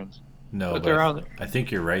 Catharines. No, but I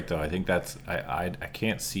think you're right, though. I think I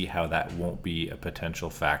can't see how that won't be a potential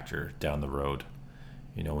factor down the road.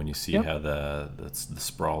 When you see how the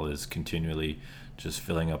sprawl is continually just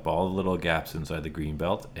filling up all the little gaps inside the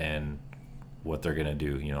Greenbelt, and what they're going to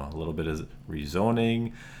do. A little bit of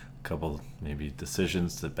rezoning, a couple maybe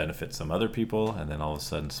decisions that benefit some other people, and then all of a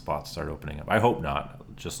sudden spots start opening up. I hope not.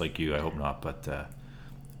 Just like you, I hope not. But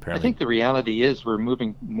apparently, I think the reality is we're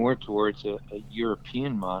moving more towards a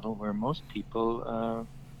European model where most people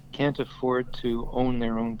can't afford to own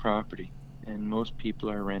their own property, and most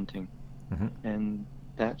people are renting. Mm-hmm. And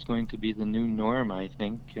that's going to be the new norm, I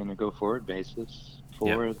think, on a go-forward basis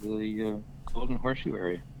for the Golden Horseshoe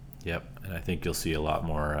area. Yep, and I think you'll see a lot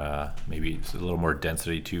more, maybe a little more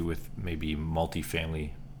density too, with maybe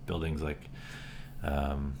multi-family buildings like,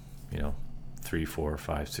 3, 4,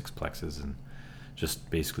 5, 6 plexes, and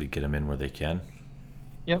just basically get them in where they can.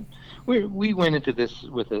 Yep, we went into this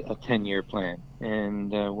with a 10-year plan,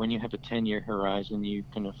 and when you have a 10-year horizon, you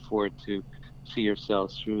can afford to see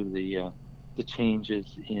yourselves through the changes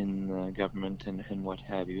in government and what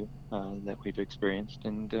have you that we've experienced,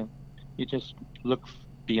 and you just look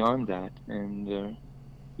beyond that, and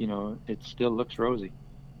it still looks rosy.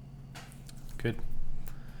 Good.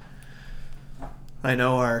 I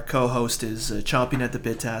know our co-host is chomping at the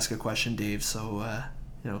bit to ask a question, Dave, so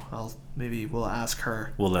we'll ask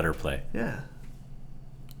her. We'll let her play. Yeah.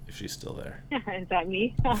 If she's still there. Is that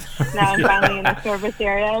me? Now I'm finally in the service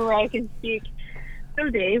area where I can speak. So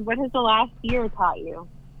Dave, what has the last year taught you?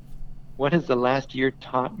 What has the last year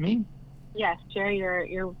taught me? Yes, share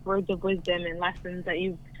your words of wisdom and lessons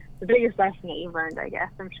the biggest lesson that you've learned, I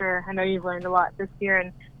guess. I know you've learned a lot this year,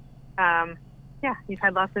 and you've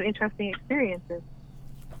had lots of interesting experiences.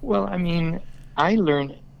 Well, I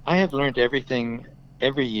have learned everything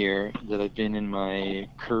every year that I've been in my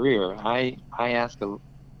career. I've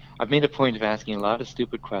made a point of asking a lot of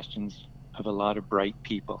stupid questions of a lot of bright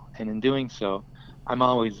people, and in doing so, I'm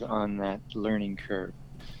always on that learning curve.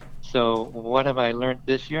 So what have I learned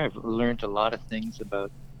this year? I've learned a lot of things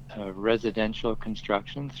about residential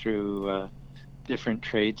construction through different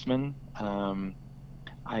tradesmen.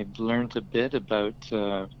 I've learned a bit about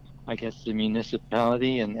I guess, the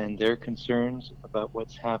municipality and their concerns about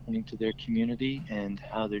what's happening to their community and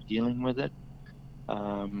how they're dealing with it.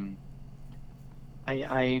 Um,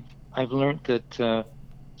 I've learned that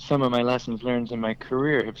some of my lessons learned in my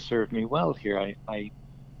career have served me well here. I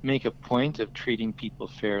make a point of treating people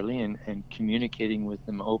fairly and communicating with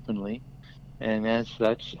them openly. And as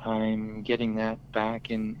such, I'm getting that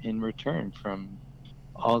back in return from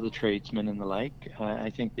all the tradesmen and the like.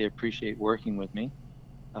 I think they appreciate working with me.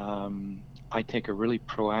 I take a really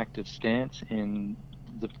proactive stance in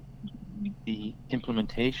the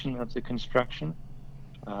implementation of the construction,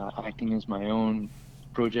 acting as my own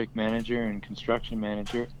project manager and construction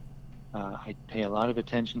manager. I pay a lot of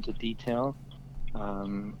attention to detail,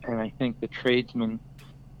 and I think the tradesmen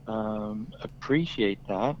appreciate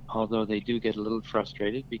that, although they do get a little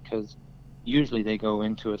frustrated because usually they go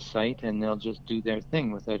into a site and they'll just do their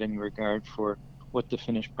thing without any regard for what the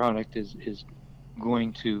finished product is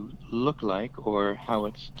going to look like or how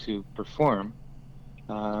it's to perform,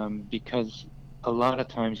 because a lot of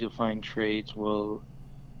times you'll find trades will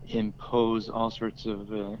impose all sorts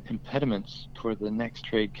of impediments toward the next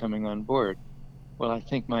trade coming on board. Well, I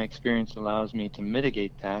think my experience allows me to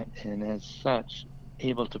mitigate that, and as such,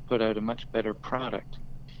 able to put out a much better product.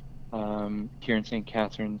 Here in St.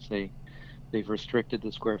 Catharines, they've restricted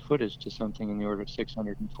the square footage to something in the order of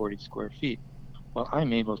 640 square feet. Well,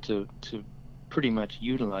 I'm able to pretty much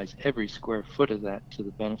utilize every square foot of that to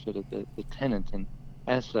the benefit of the tenant, and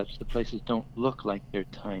as such, the places don't look like they're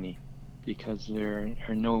tiny because there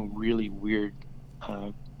are no really weird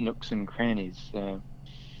nooks and crannies.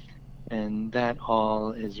 And that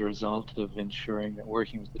all is a result of ensuring that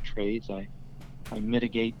working with the trades, I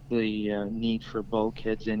mitigate the need for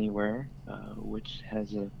bulkheads anywhere, which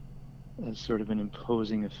has a sort of an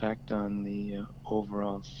imposing effect on the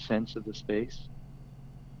overall sense of the space.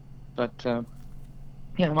 But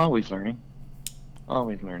yeah, I'm always learning,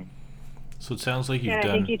 always learning. So it sounds like you've I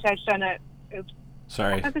done. think you touched on it. Oops.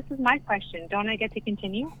 Sorry. Oh, this is my question. Don't I get to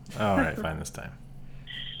continue? All right, fine this time.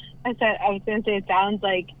 I was going to say, it sounds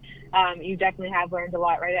like you definitely have learned a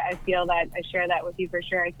lot, right? I feel that I share that with you for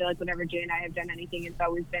sure. I feel like whenever Jay and I have done anything, it's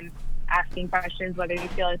always been asking questions, whether you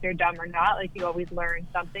feel like they're dumb or not. Like, you always learn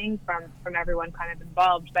something from everyone kind of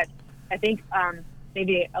involved. But I think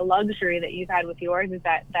maybe a luxury that you've had with yours is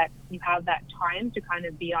that you have that time to kind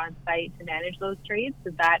of be on site to manage those trades.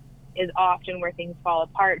 So that is often where things fall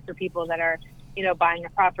apart for people that are, buying a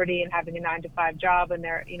property and having a 9-to-5 job, and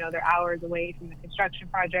they're hours away from the construction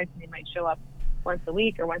project, and they might show up once a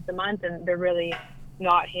week or once a month, and they're really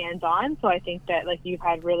not hands-on. So I think that, like, you've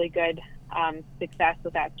had really good success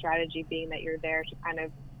with that strategy, being that you're there to kind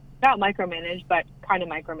of not micromanage, but kind of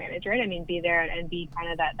micromanage, right? I mean, be there and be kind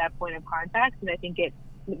of that point of contact. And I think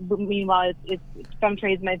meanwhile, it's some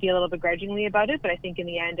trades might be a little begrudgingly about it, but I think in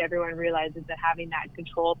the end, everyone realizes that having that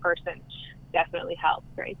control person definitely helps,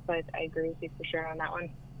 right? So I agree with you for sure on that one.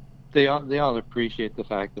 They all appreciate the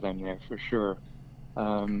fact that I'm there for sure.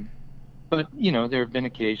 But there have been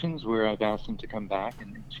occasions where I've asked them to come back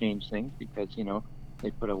and change things because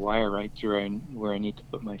they put a wire right through where I need to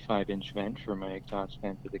put my 5-inch vent for my exhaust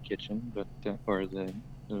fan for the kitchen, but or the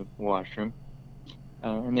washroom,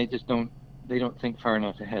 and they just don't think far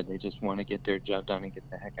enough ahead. They just want to get their job done and get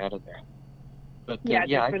the heck out of there. But for them,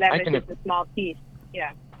 it's just a small piece.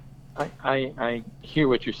 Yeah. I hear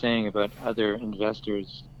what you're saying about other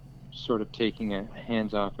investors sort of taking a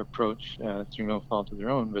hands-off approach through no fault of their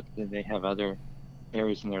own, but they have other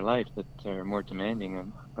areas in their life that are more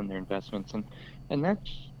demanding on their investments, and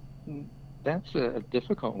that's a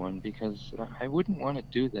difficult one because I wouldn't want to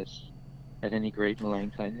do this at any great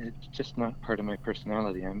length. It's just not part of my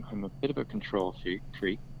personality. I'm a bit of a control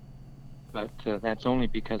freak, but that's only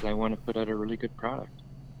because I want to put out a really good product.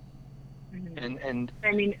 Mm-hmm. And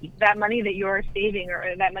I mean, that money that you're saving,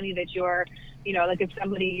 or that money that you're, like, if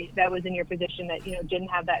somebody that was in your position that, didn't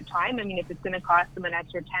have that time, I mean, if it's going to cost them an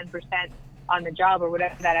extra 10% on the job or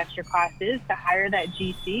whatever that extra cost is to hire that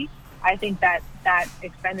GC, I think that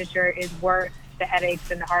expenditure is worth the headaches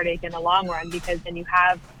and the heartache in the long run, because then you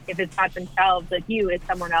have, if it's not themselves, like you, it's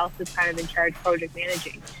someone else who's kind of in charge project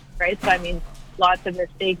managing, right? So, I mean, lots of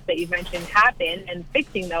mistakes that you've mentioned happen, and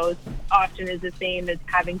fixing those often is the same as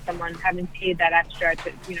having paid that extra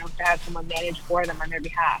to have someone manage for them on their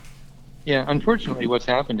behalf. Yeah, unfortunately, what's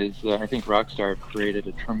happened is I think Rockstar created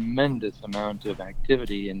a tremendous amount of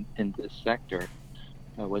activity in this sector,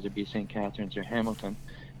 whether it be St. Catharines or Hamilton,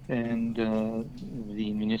 and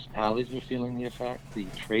the municipalities are feeling the effect, the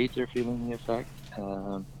trades are feeling the effect.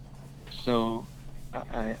 So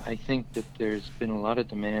I think that there's been a lot of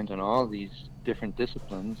demand on all these different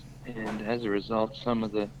disciplines, and as a result, some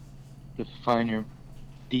of the finer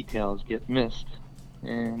details get missed,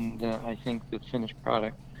 and I think the finished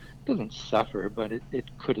product doesn't suffer, but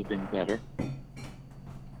it could have been better.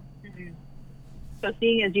 Mhm. So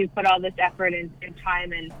seeing as you put all this effort and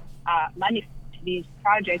time and money to these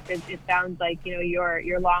projects, it sounds like, you know,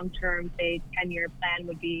 your long-term, say, 10-year plan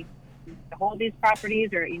would be to hold these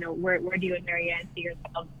properties, or, you know, where do you and Marianne see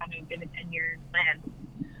yourselves kind of in a 10-year plan?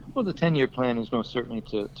 Well, the 10-year plan is most certainly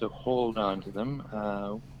to hold on to them,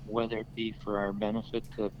 whether it be for our benefit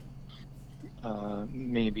to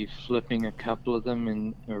maybe flipping a couple of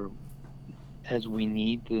them or as we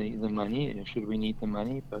need the money, should we need the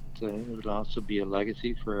money, but it would also be a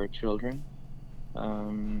legacy for our children.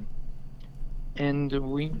 And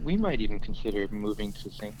we might even consider moving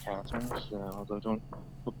to St. Catharines, although don't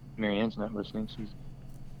hope Marianne's not listening.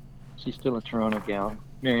 She's still a Toronto gal.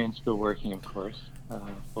 Marianne's still working, of course,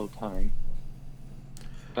 full time.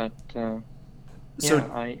 But So-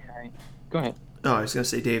 yeah, I go ahead. Oh, I was going to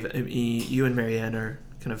say, Dave, I mean, you and Marianne are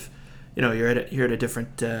kind of, you know, you're at a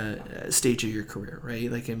different stage of your career,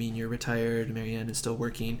 right? Like, I mean, you're retired. Marianne is still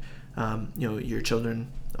working. You know, your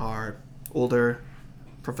children are older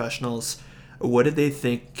professionals. What did they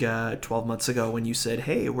think 12 months ago when you said,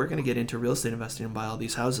 "Hey, we're going to get into real estate investing and buy all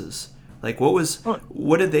these houses"? Like,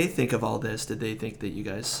 what did they think of all this? Did they think that you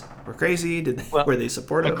guys were crazy? Were they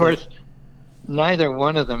supportive? Of course, neither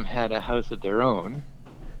one of them had a house of their own.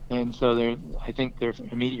 And so I think their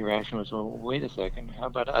immediate reaction was, well, wait a second, how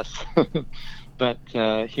about us? But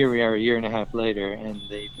here we are a year and a half later, and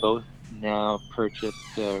they both now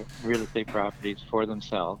purchased real estate properties for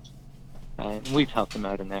themselves. And we've helped them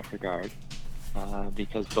out in that regard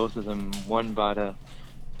because both of them, one bought a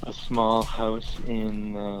small house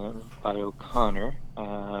by O'Connor,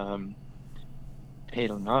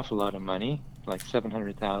 paid an awful lot of money, like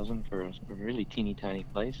 $700,000 for a really teeny tiny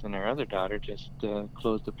place, and our other daughter just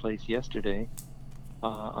closed a place yesterday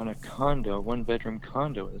on a condo, 1-bedroom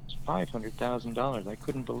condo. It's $500,000. I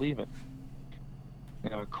couldn't believe it.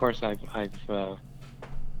 You know, of course, I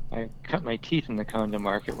cut my teeth in the condo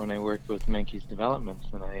market when I worked with Menkes Developments,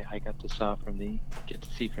 and I got to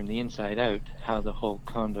see from the inside out how the whole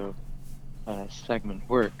condo segment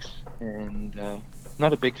works. And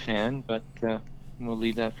not a big fan, but we'll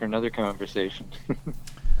leave that for another conversation.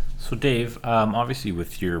 So Dave, obviously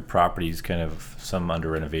with your properties, kind of some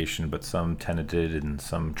under renovation, but some tenanted and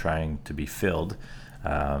some trying to be filled,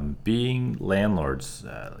 being landlords,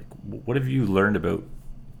 like what have you learned about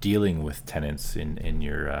dealing with tenants in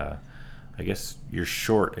your, I guess, your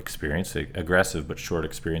short experience, aggressive but short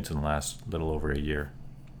experience in the last little over a year?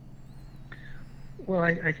 Well,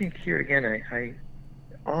 I think here again, I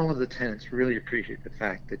all of the tenants really appreciate the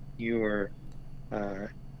fact that you are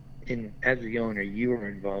as the owner, you are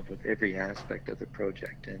involved with every aspect of the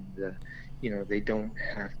project, and you know, they don't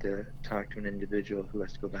have to talk to an individual who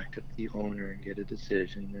has to go back to the owner and get a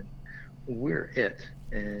decision. And we're it,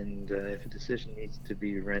 and if a decision needs to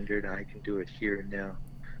be rendered, I can do it here and now.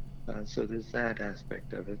 So there's that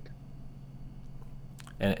aspect of it.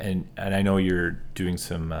 And I know you're doing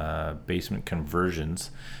some basement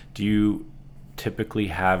conversions. Do you typically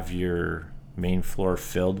have your main floor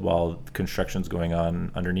filled while construction's going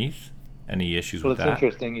on underneath? Any issues with that? Well, it's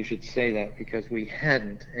interesting you should say that because we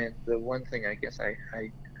hadn't. And the one thing I guess I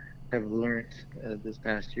have learned this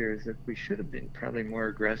past year is that we should have been probably more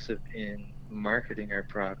aggressive in marketing our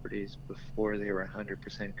properties before they were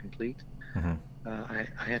 100% complete. Mm-hmm. I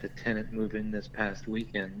had a tenant move in this past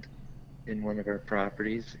weekend in one of our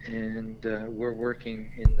properties, and we're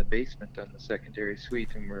working in the basement on the secondary suite,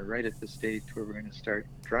 and we're right at the stage where we're going to start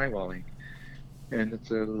drywalling. And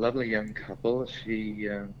it's a lovely young couple.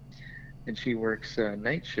 She works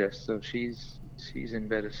night shifts, so she's in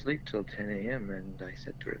bed asleep till 10 a.m. And I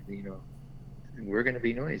said to her, you know, we're going to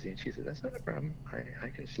be noisy, and she said, that's not a problem. I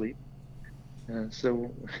can sleep.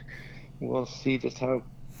 So we'll see just how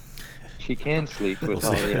she can sleep with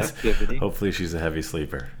all the activity. Hopefully she's a heavy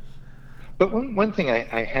sleeper. But one thing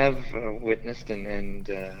I have witnessed and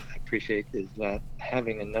appreciate is that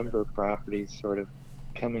having a number of properties sort of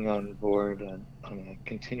coming on board on a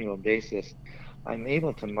continual basis, I'm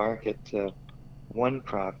able to market one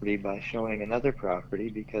property by showing another property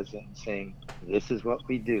because I'm saying, this is what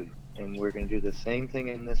we do, and we're going to do the same thing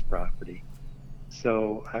in this property.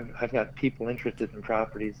 So I've got people interested in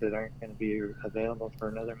properties that aren't going to be available for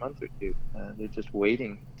another month or two. They're just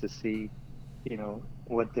waiting to see, you know,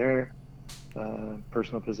 what their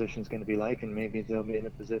personal position is going to be like, and maybe they'll be in a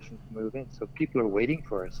position to move in. So people are waiting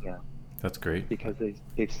for us now. That's great. Because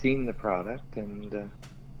they've seen the product, and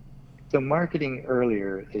so marketing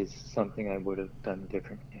earlier is something I would have done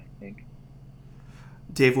differently, I think.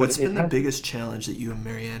 Dave, what's But been the biggest challenge that you and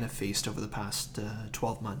Marianne have faced over the past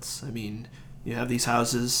 12 months? I mean, you have these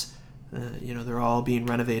houses, they're all being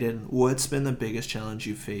renovated. What's been the biggest challenge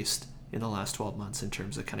you've faced in the last 12 months in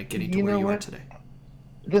terms of kind of getting to where you are today?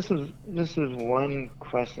 This is one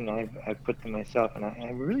question I put to myself, and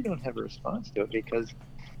I really don't have a response to it, because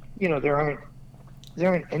there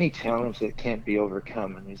aren't any challenge that can't be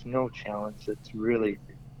overcome, and there's no challenge that's really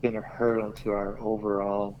been a hurdle to our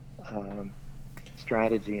overall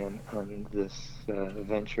strategy on this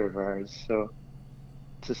venture of ours. So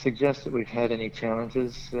to suggest that we've had any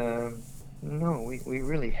challenges, no, we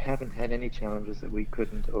really haven't had any challenges that we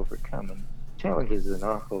couldn't overcome. And challenge is an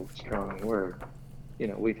awful strong word.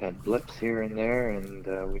 We've had blips here and there,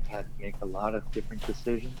 and we've had to make a lot of different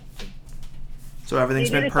decisions. So everything's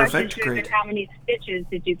been perfect. Great. How many stitches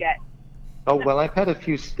did you get? Oh, well, I've had a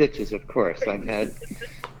few stitches, of course. I've had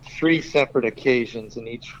 3 separate occasions in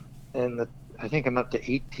each, and I think I'm up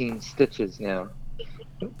to 18 stitches now.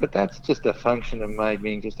 But that's just a function of my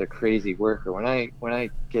being just a crazy worker. When I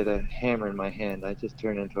get a hammer in my hand, I just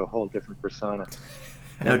turn into a whole different persona.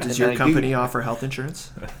 Now, does your company offer health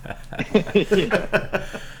insurance? Yeah.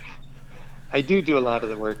 I do a lot of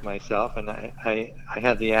the work myself, and I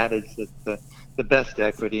have the adage that the best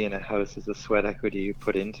equity in a house is the sweat equity you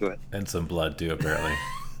put into it. And some blood too, apparently.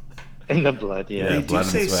 And the blood, yeah. They do blood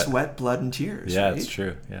say and sweat, blood, and tears. Yeah, right? it's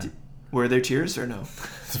true. Yeah. Were there tears or no?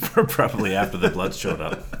 Probably after the blood showed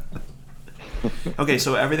up. Okay,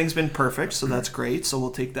 so everything's been perfect, so that's great. So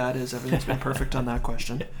we'll take that as everything's been perfect on that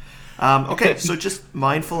question. Okay, so just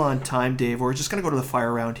mindful on time, Dave. We're just going to go to the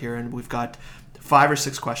fire round here, and we've got 5 or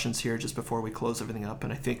 6 questions here just before we close everything up.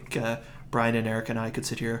 And I think Brian and Eric and I could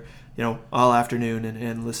sit here, all afternoon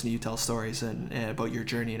and listen to you tell stories and about your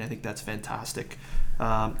journey, and I think that's fantastic.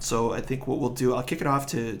 So I think what we'll do, I'll kick it off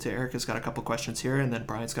to Eric, who's got a couple questions here, and then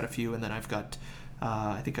Brian's got a few, and then I've got,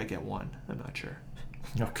 I think I get one. I'm not sure.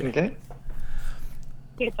 Okay.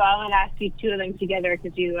 Okay, so I want to ask you 2 of them together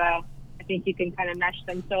because I think you can kind of mesh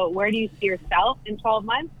them. So where do you see yourself in 12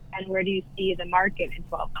 months, and where do you see the market in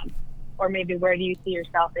 12 months? Or maybe where do you see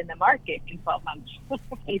yourself in the market in 12 months?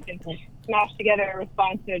 You can smash together a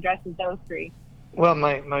response that addresses those 3. Well,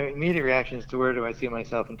 my immediate reaction as to where do I see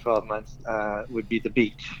myself in 12 months would be the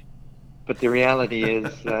beach. But the reality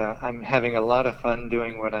is I'm having a lot of fun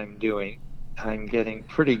doing what I'm doing. I'm getting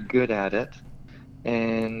pretty good at it.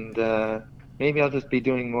 And maybe I'll just be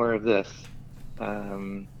doing more of this.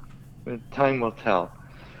 Time will tell.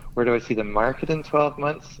 Where do I see the market in 12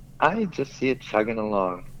 months? I just see it chugging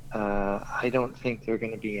along. I don't think there are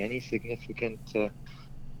going to be any significant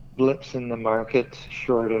blips in the market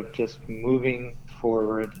short of just moving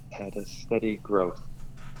forward at a steady growth.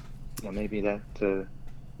 Maybe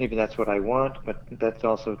that's what I want, but that's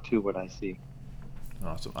also too what I see.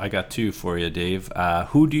 Awesome. I got 2 for you, Dave.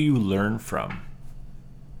 Who do you learn from?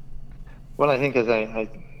 Well, I think, as I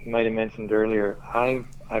might have mentioned earlier,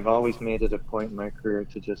 I've always made it a point in my career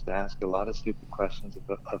to just ask a lot of stupid questions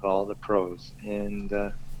of all the pros, and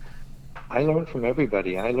I learn from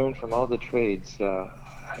everybody. I learn from all the trades.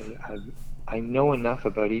 I know enough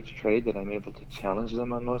about each trade that I'm able to challenge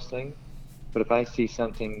them on most things. But if I see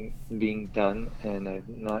something being done and I've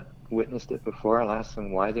not witnessed it before, I'll ask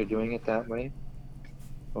them why they're doing it that way.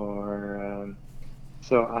 So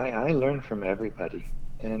I learn from everybody,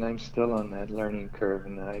 and I'm still on that learning curve,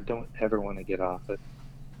 and I don't ever want to get off it.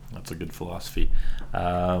 That's a good philosophy.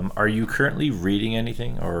 Are you currently reading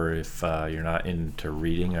anything, or if you're not into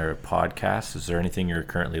reading or podcasts, is there anything you're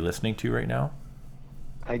currently listening to right now?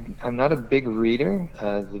 I'm not a big reader.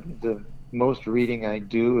 The most reading I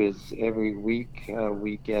do is every week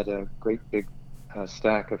we get a great big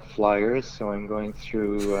stack of flyers, so I'm going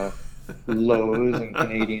through Lowe's and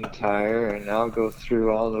Canadian Tire, and I'll go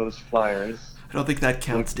through all those flyers. I don't think that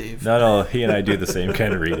counts, Dave. No, he and I do the same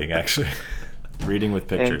kind of reading, actually. Reading with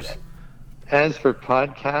pictures. And as for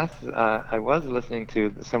podcasts, I was listening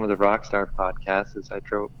to some of the Rockstar podcasts as I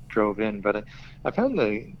drove in, but I found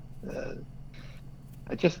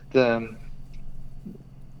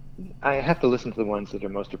I have to listen to the ones that are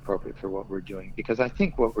most appropriate for what we're doing, because I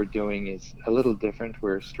think what we're doing is a little different.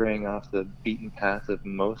 We're straying off the beaten path of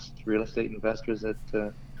most real estate investors at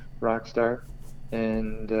Rockstar,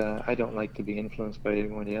 and I don't like to be influenced by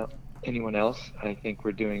anyone else. I think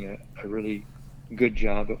we're doing a really good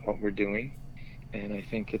job at what we're doing, and I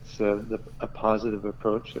think it's a positive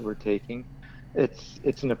approach that we're taking.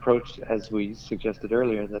 It's an approach, as we suggested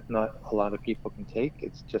earlier, that not a lot of people can take.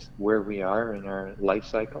 It's just where we are in our life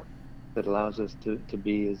cycle that allows us to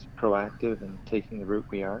be as proactive and taking the route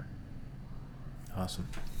we are. Awesome.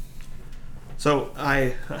 So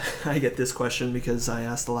I get this question because I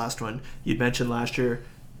asked the last one. You'd mentioned last year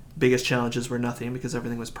biggest challenges were nothing because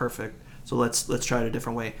everything was perfect. So let's try it a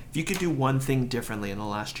different way. If you could do one thing differently in the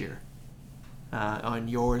last year on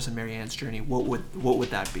yours and Marianne's journey, what would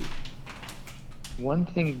that be? One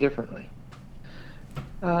thing differently.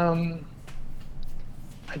 I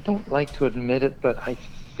don't like to admit it, but I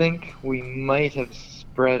think we might have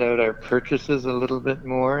spread out our purchases a little bit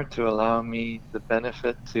more to allow me the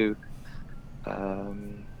benefit to,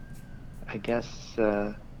 I guess,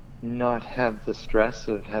 not have the stress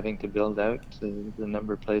of having to build out the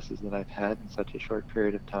number of places that I've had in such a short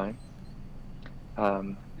period of time.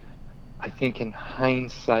 I think in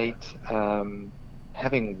hindsight,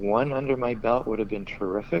 having one under my belt would have been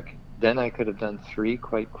terrific. Then I could have done 3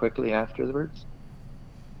 quite quickly afterwards.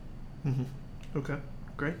 Mm-hmm. Okay,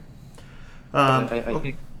 great. I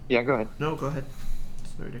think, yeah, go ahead. No, go ahead.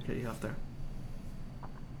 Sorry to cut you off there.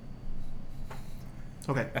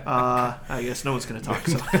 Okay, I guess no one's going to talk.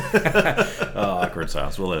 So. Awkward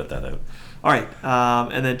silence. We'll edit that out. All right,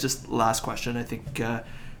 and then just last question. I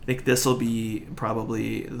think this will be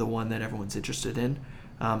probably the one that everyone's interested in.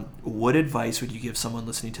 What advice would you give someone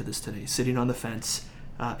listening to this today, sitting on the fence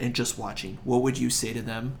and just watching? What would you say to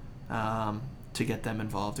them to get them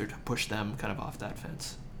involved or to push them kind of off that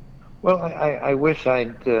fence? Well, I wish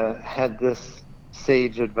I'd had this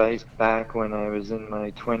sage advice back when I was in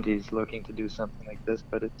my 20s looking to do something like this,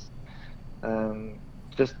 but it's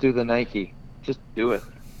just do the Nike. Just do it.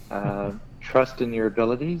 Trust in your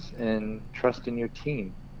abilities and trust in your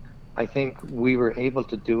team. I think we were able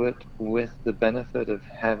to do it with the benefit of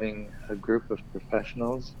having a group of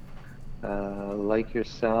professionals like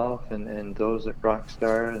yourself and those at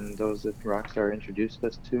Rockstar and those that Rockstar introduced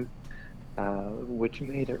us to, which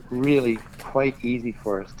made it really quite easy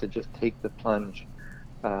for us to just take the plunge,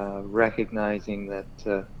 recognizing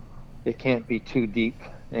that it can't be too deep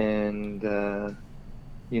and the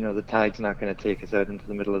tide's not going to take us out into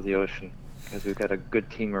the middle of the ocean because we've got a good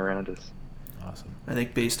team around us. Awesome. I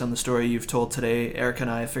think based on the story you've told today, Eric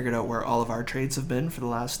and I have figured out where all of our trades have been for the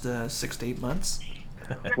last 6 to 8 months.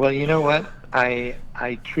 Well, you know what? I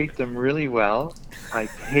treat them really well. I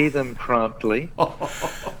pay them promptly.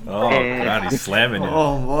 God, he's slamming you.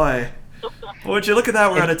 Oh, boy. Would you look at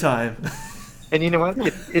that? We're out of time. And you know what?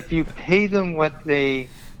 If you pay them what they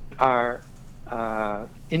are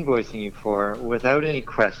invoicing you for without any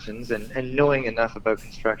questions and knowing enough about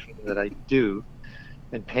construction that I do,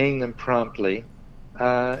 and paying them promptly,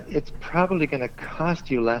 it's probably going to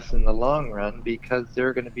cost you less in the long run because there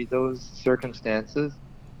are going to be those circumstances,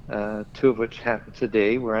 2 of which happened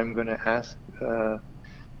today, where I'm going to ask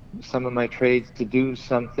some of my trades to do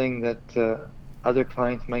something that other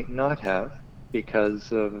clients might not have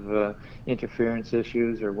because of interference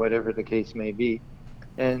issues or whatever the case may be.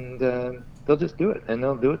 And they'll just do it, and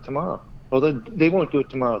they'll do it tomorrow. Well, they won't do it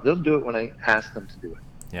tomorrow. They'll do it when I ask them to do it.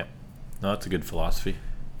 Yeah. No, that's a good philosophy.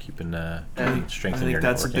 Keeping strengthening your I think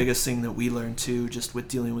that's the networking. biggest thing that we learned too, just with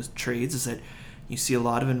dealing with trades, is that you see a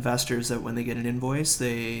lot of investors that when they get an invoice,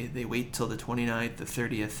 they wait till the 29th, the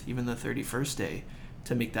 30th, even the 31st day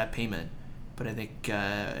to make that payment. But I think,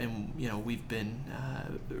 we've been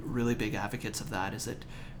really big advocates of that, is that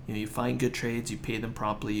you find good trades, you pay them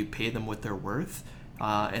promptly, you pay them what they're worth,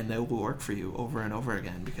 and they will work for you over and over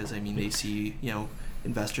again. Because they see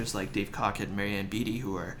investors like Dave Cockett and Marianne Beatty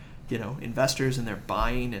who are investors, and they're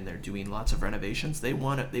buying and they're doing lots of renovations. They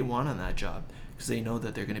want on that job because they know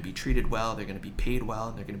that they're going to be treated well, they're going to be paid well,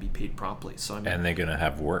 and they're going to be paid promptly. So and they're going to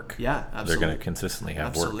have work. Yeah, absolutely. They're going to consistently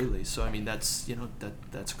have work. Absolutely. So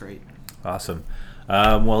that's great. Awesome.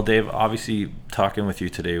 Well, Dave, obviously talking with you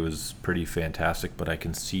today was pretty fantastic, but I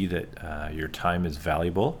can see that your time is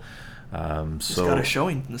valuable. He's got a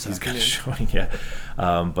showing this afternoon. He's got a showing, yeah.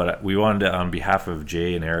 But we wanted to, on behalf of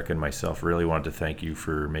Jay and Eric and myself, really wanted to thank you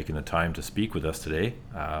for making the time to speak with us today.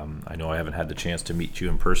 I know I haven't had the chance to meet you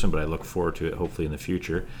in person, but I look forward to it hopefully in the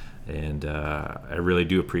future. And I really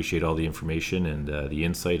do appreciate all the information and the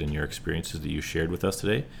insight and your experiences that you shared with us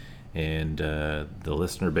today. And the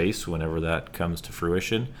listener base, whenever that comes to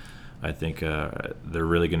fruition, I think they're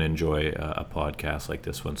really going to enjoy a podcast like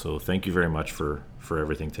this one. So thank you very much for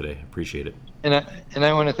everything today. Appreciate it. And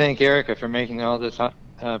I want to thank Erica for making all this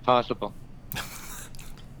possible.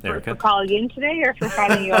 Erica? For calling in today, or for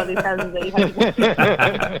finding you all these houses that you had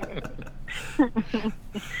to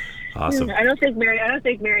Awesome. I don't think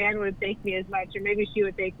Marianne would thank me as much, or maybe she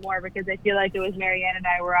would thank more, because I feel like it was Marianne and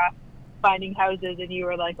I were off finding houses, and you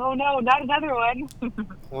were like, "Oh no, not another one."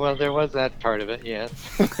 Well, there was that part of it, yes.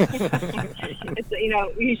 You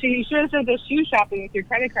should have said the shoe shopping with your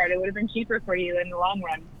credit card. It would have been cheaper for you in the long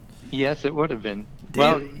run. Yes, it would have been.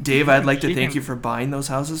 Dave, I'd like to she thank can- you for buying those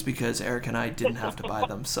houses because Eric and I didn't have to buy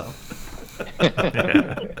them. So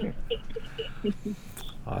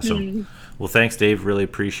Awesome. Well, thanks, Dave. Really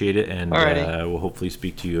appreciate it, and Alrighty. we'll hopefully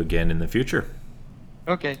speak to you again in the future.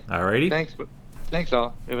 Okay. Alrighty. Thanks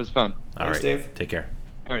all. It was fun. All Thanks, right. Dave. Take care.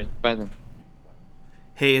 All right. Bye then.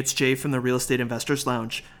 Hey, it's Jay from the Real Estate Investors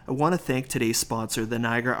Lounge. I want to thank today's sponsor, the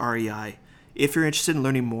Niagara REI. If you're interested in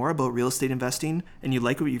learning more about real estate investing and you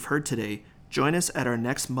like what you've heard today, join us at our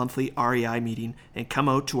next monthly REI meeting and come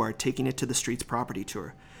out to our Taking It to the Streets property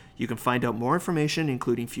tour. You can find out more information,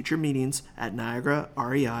 including future meetings, at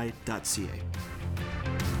niagararei.ca.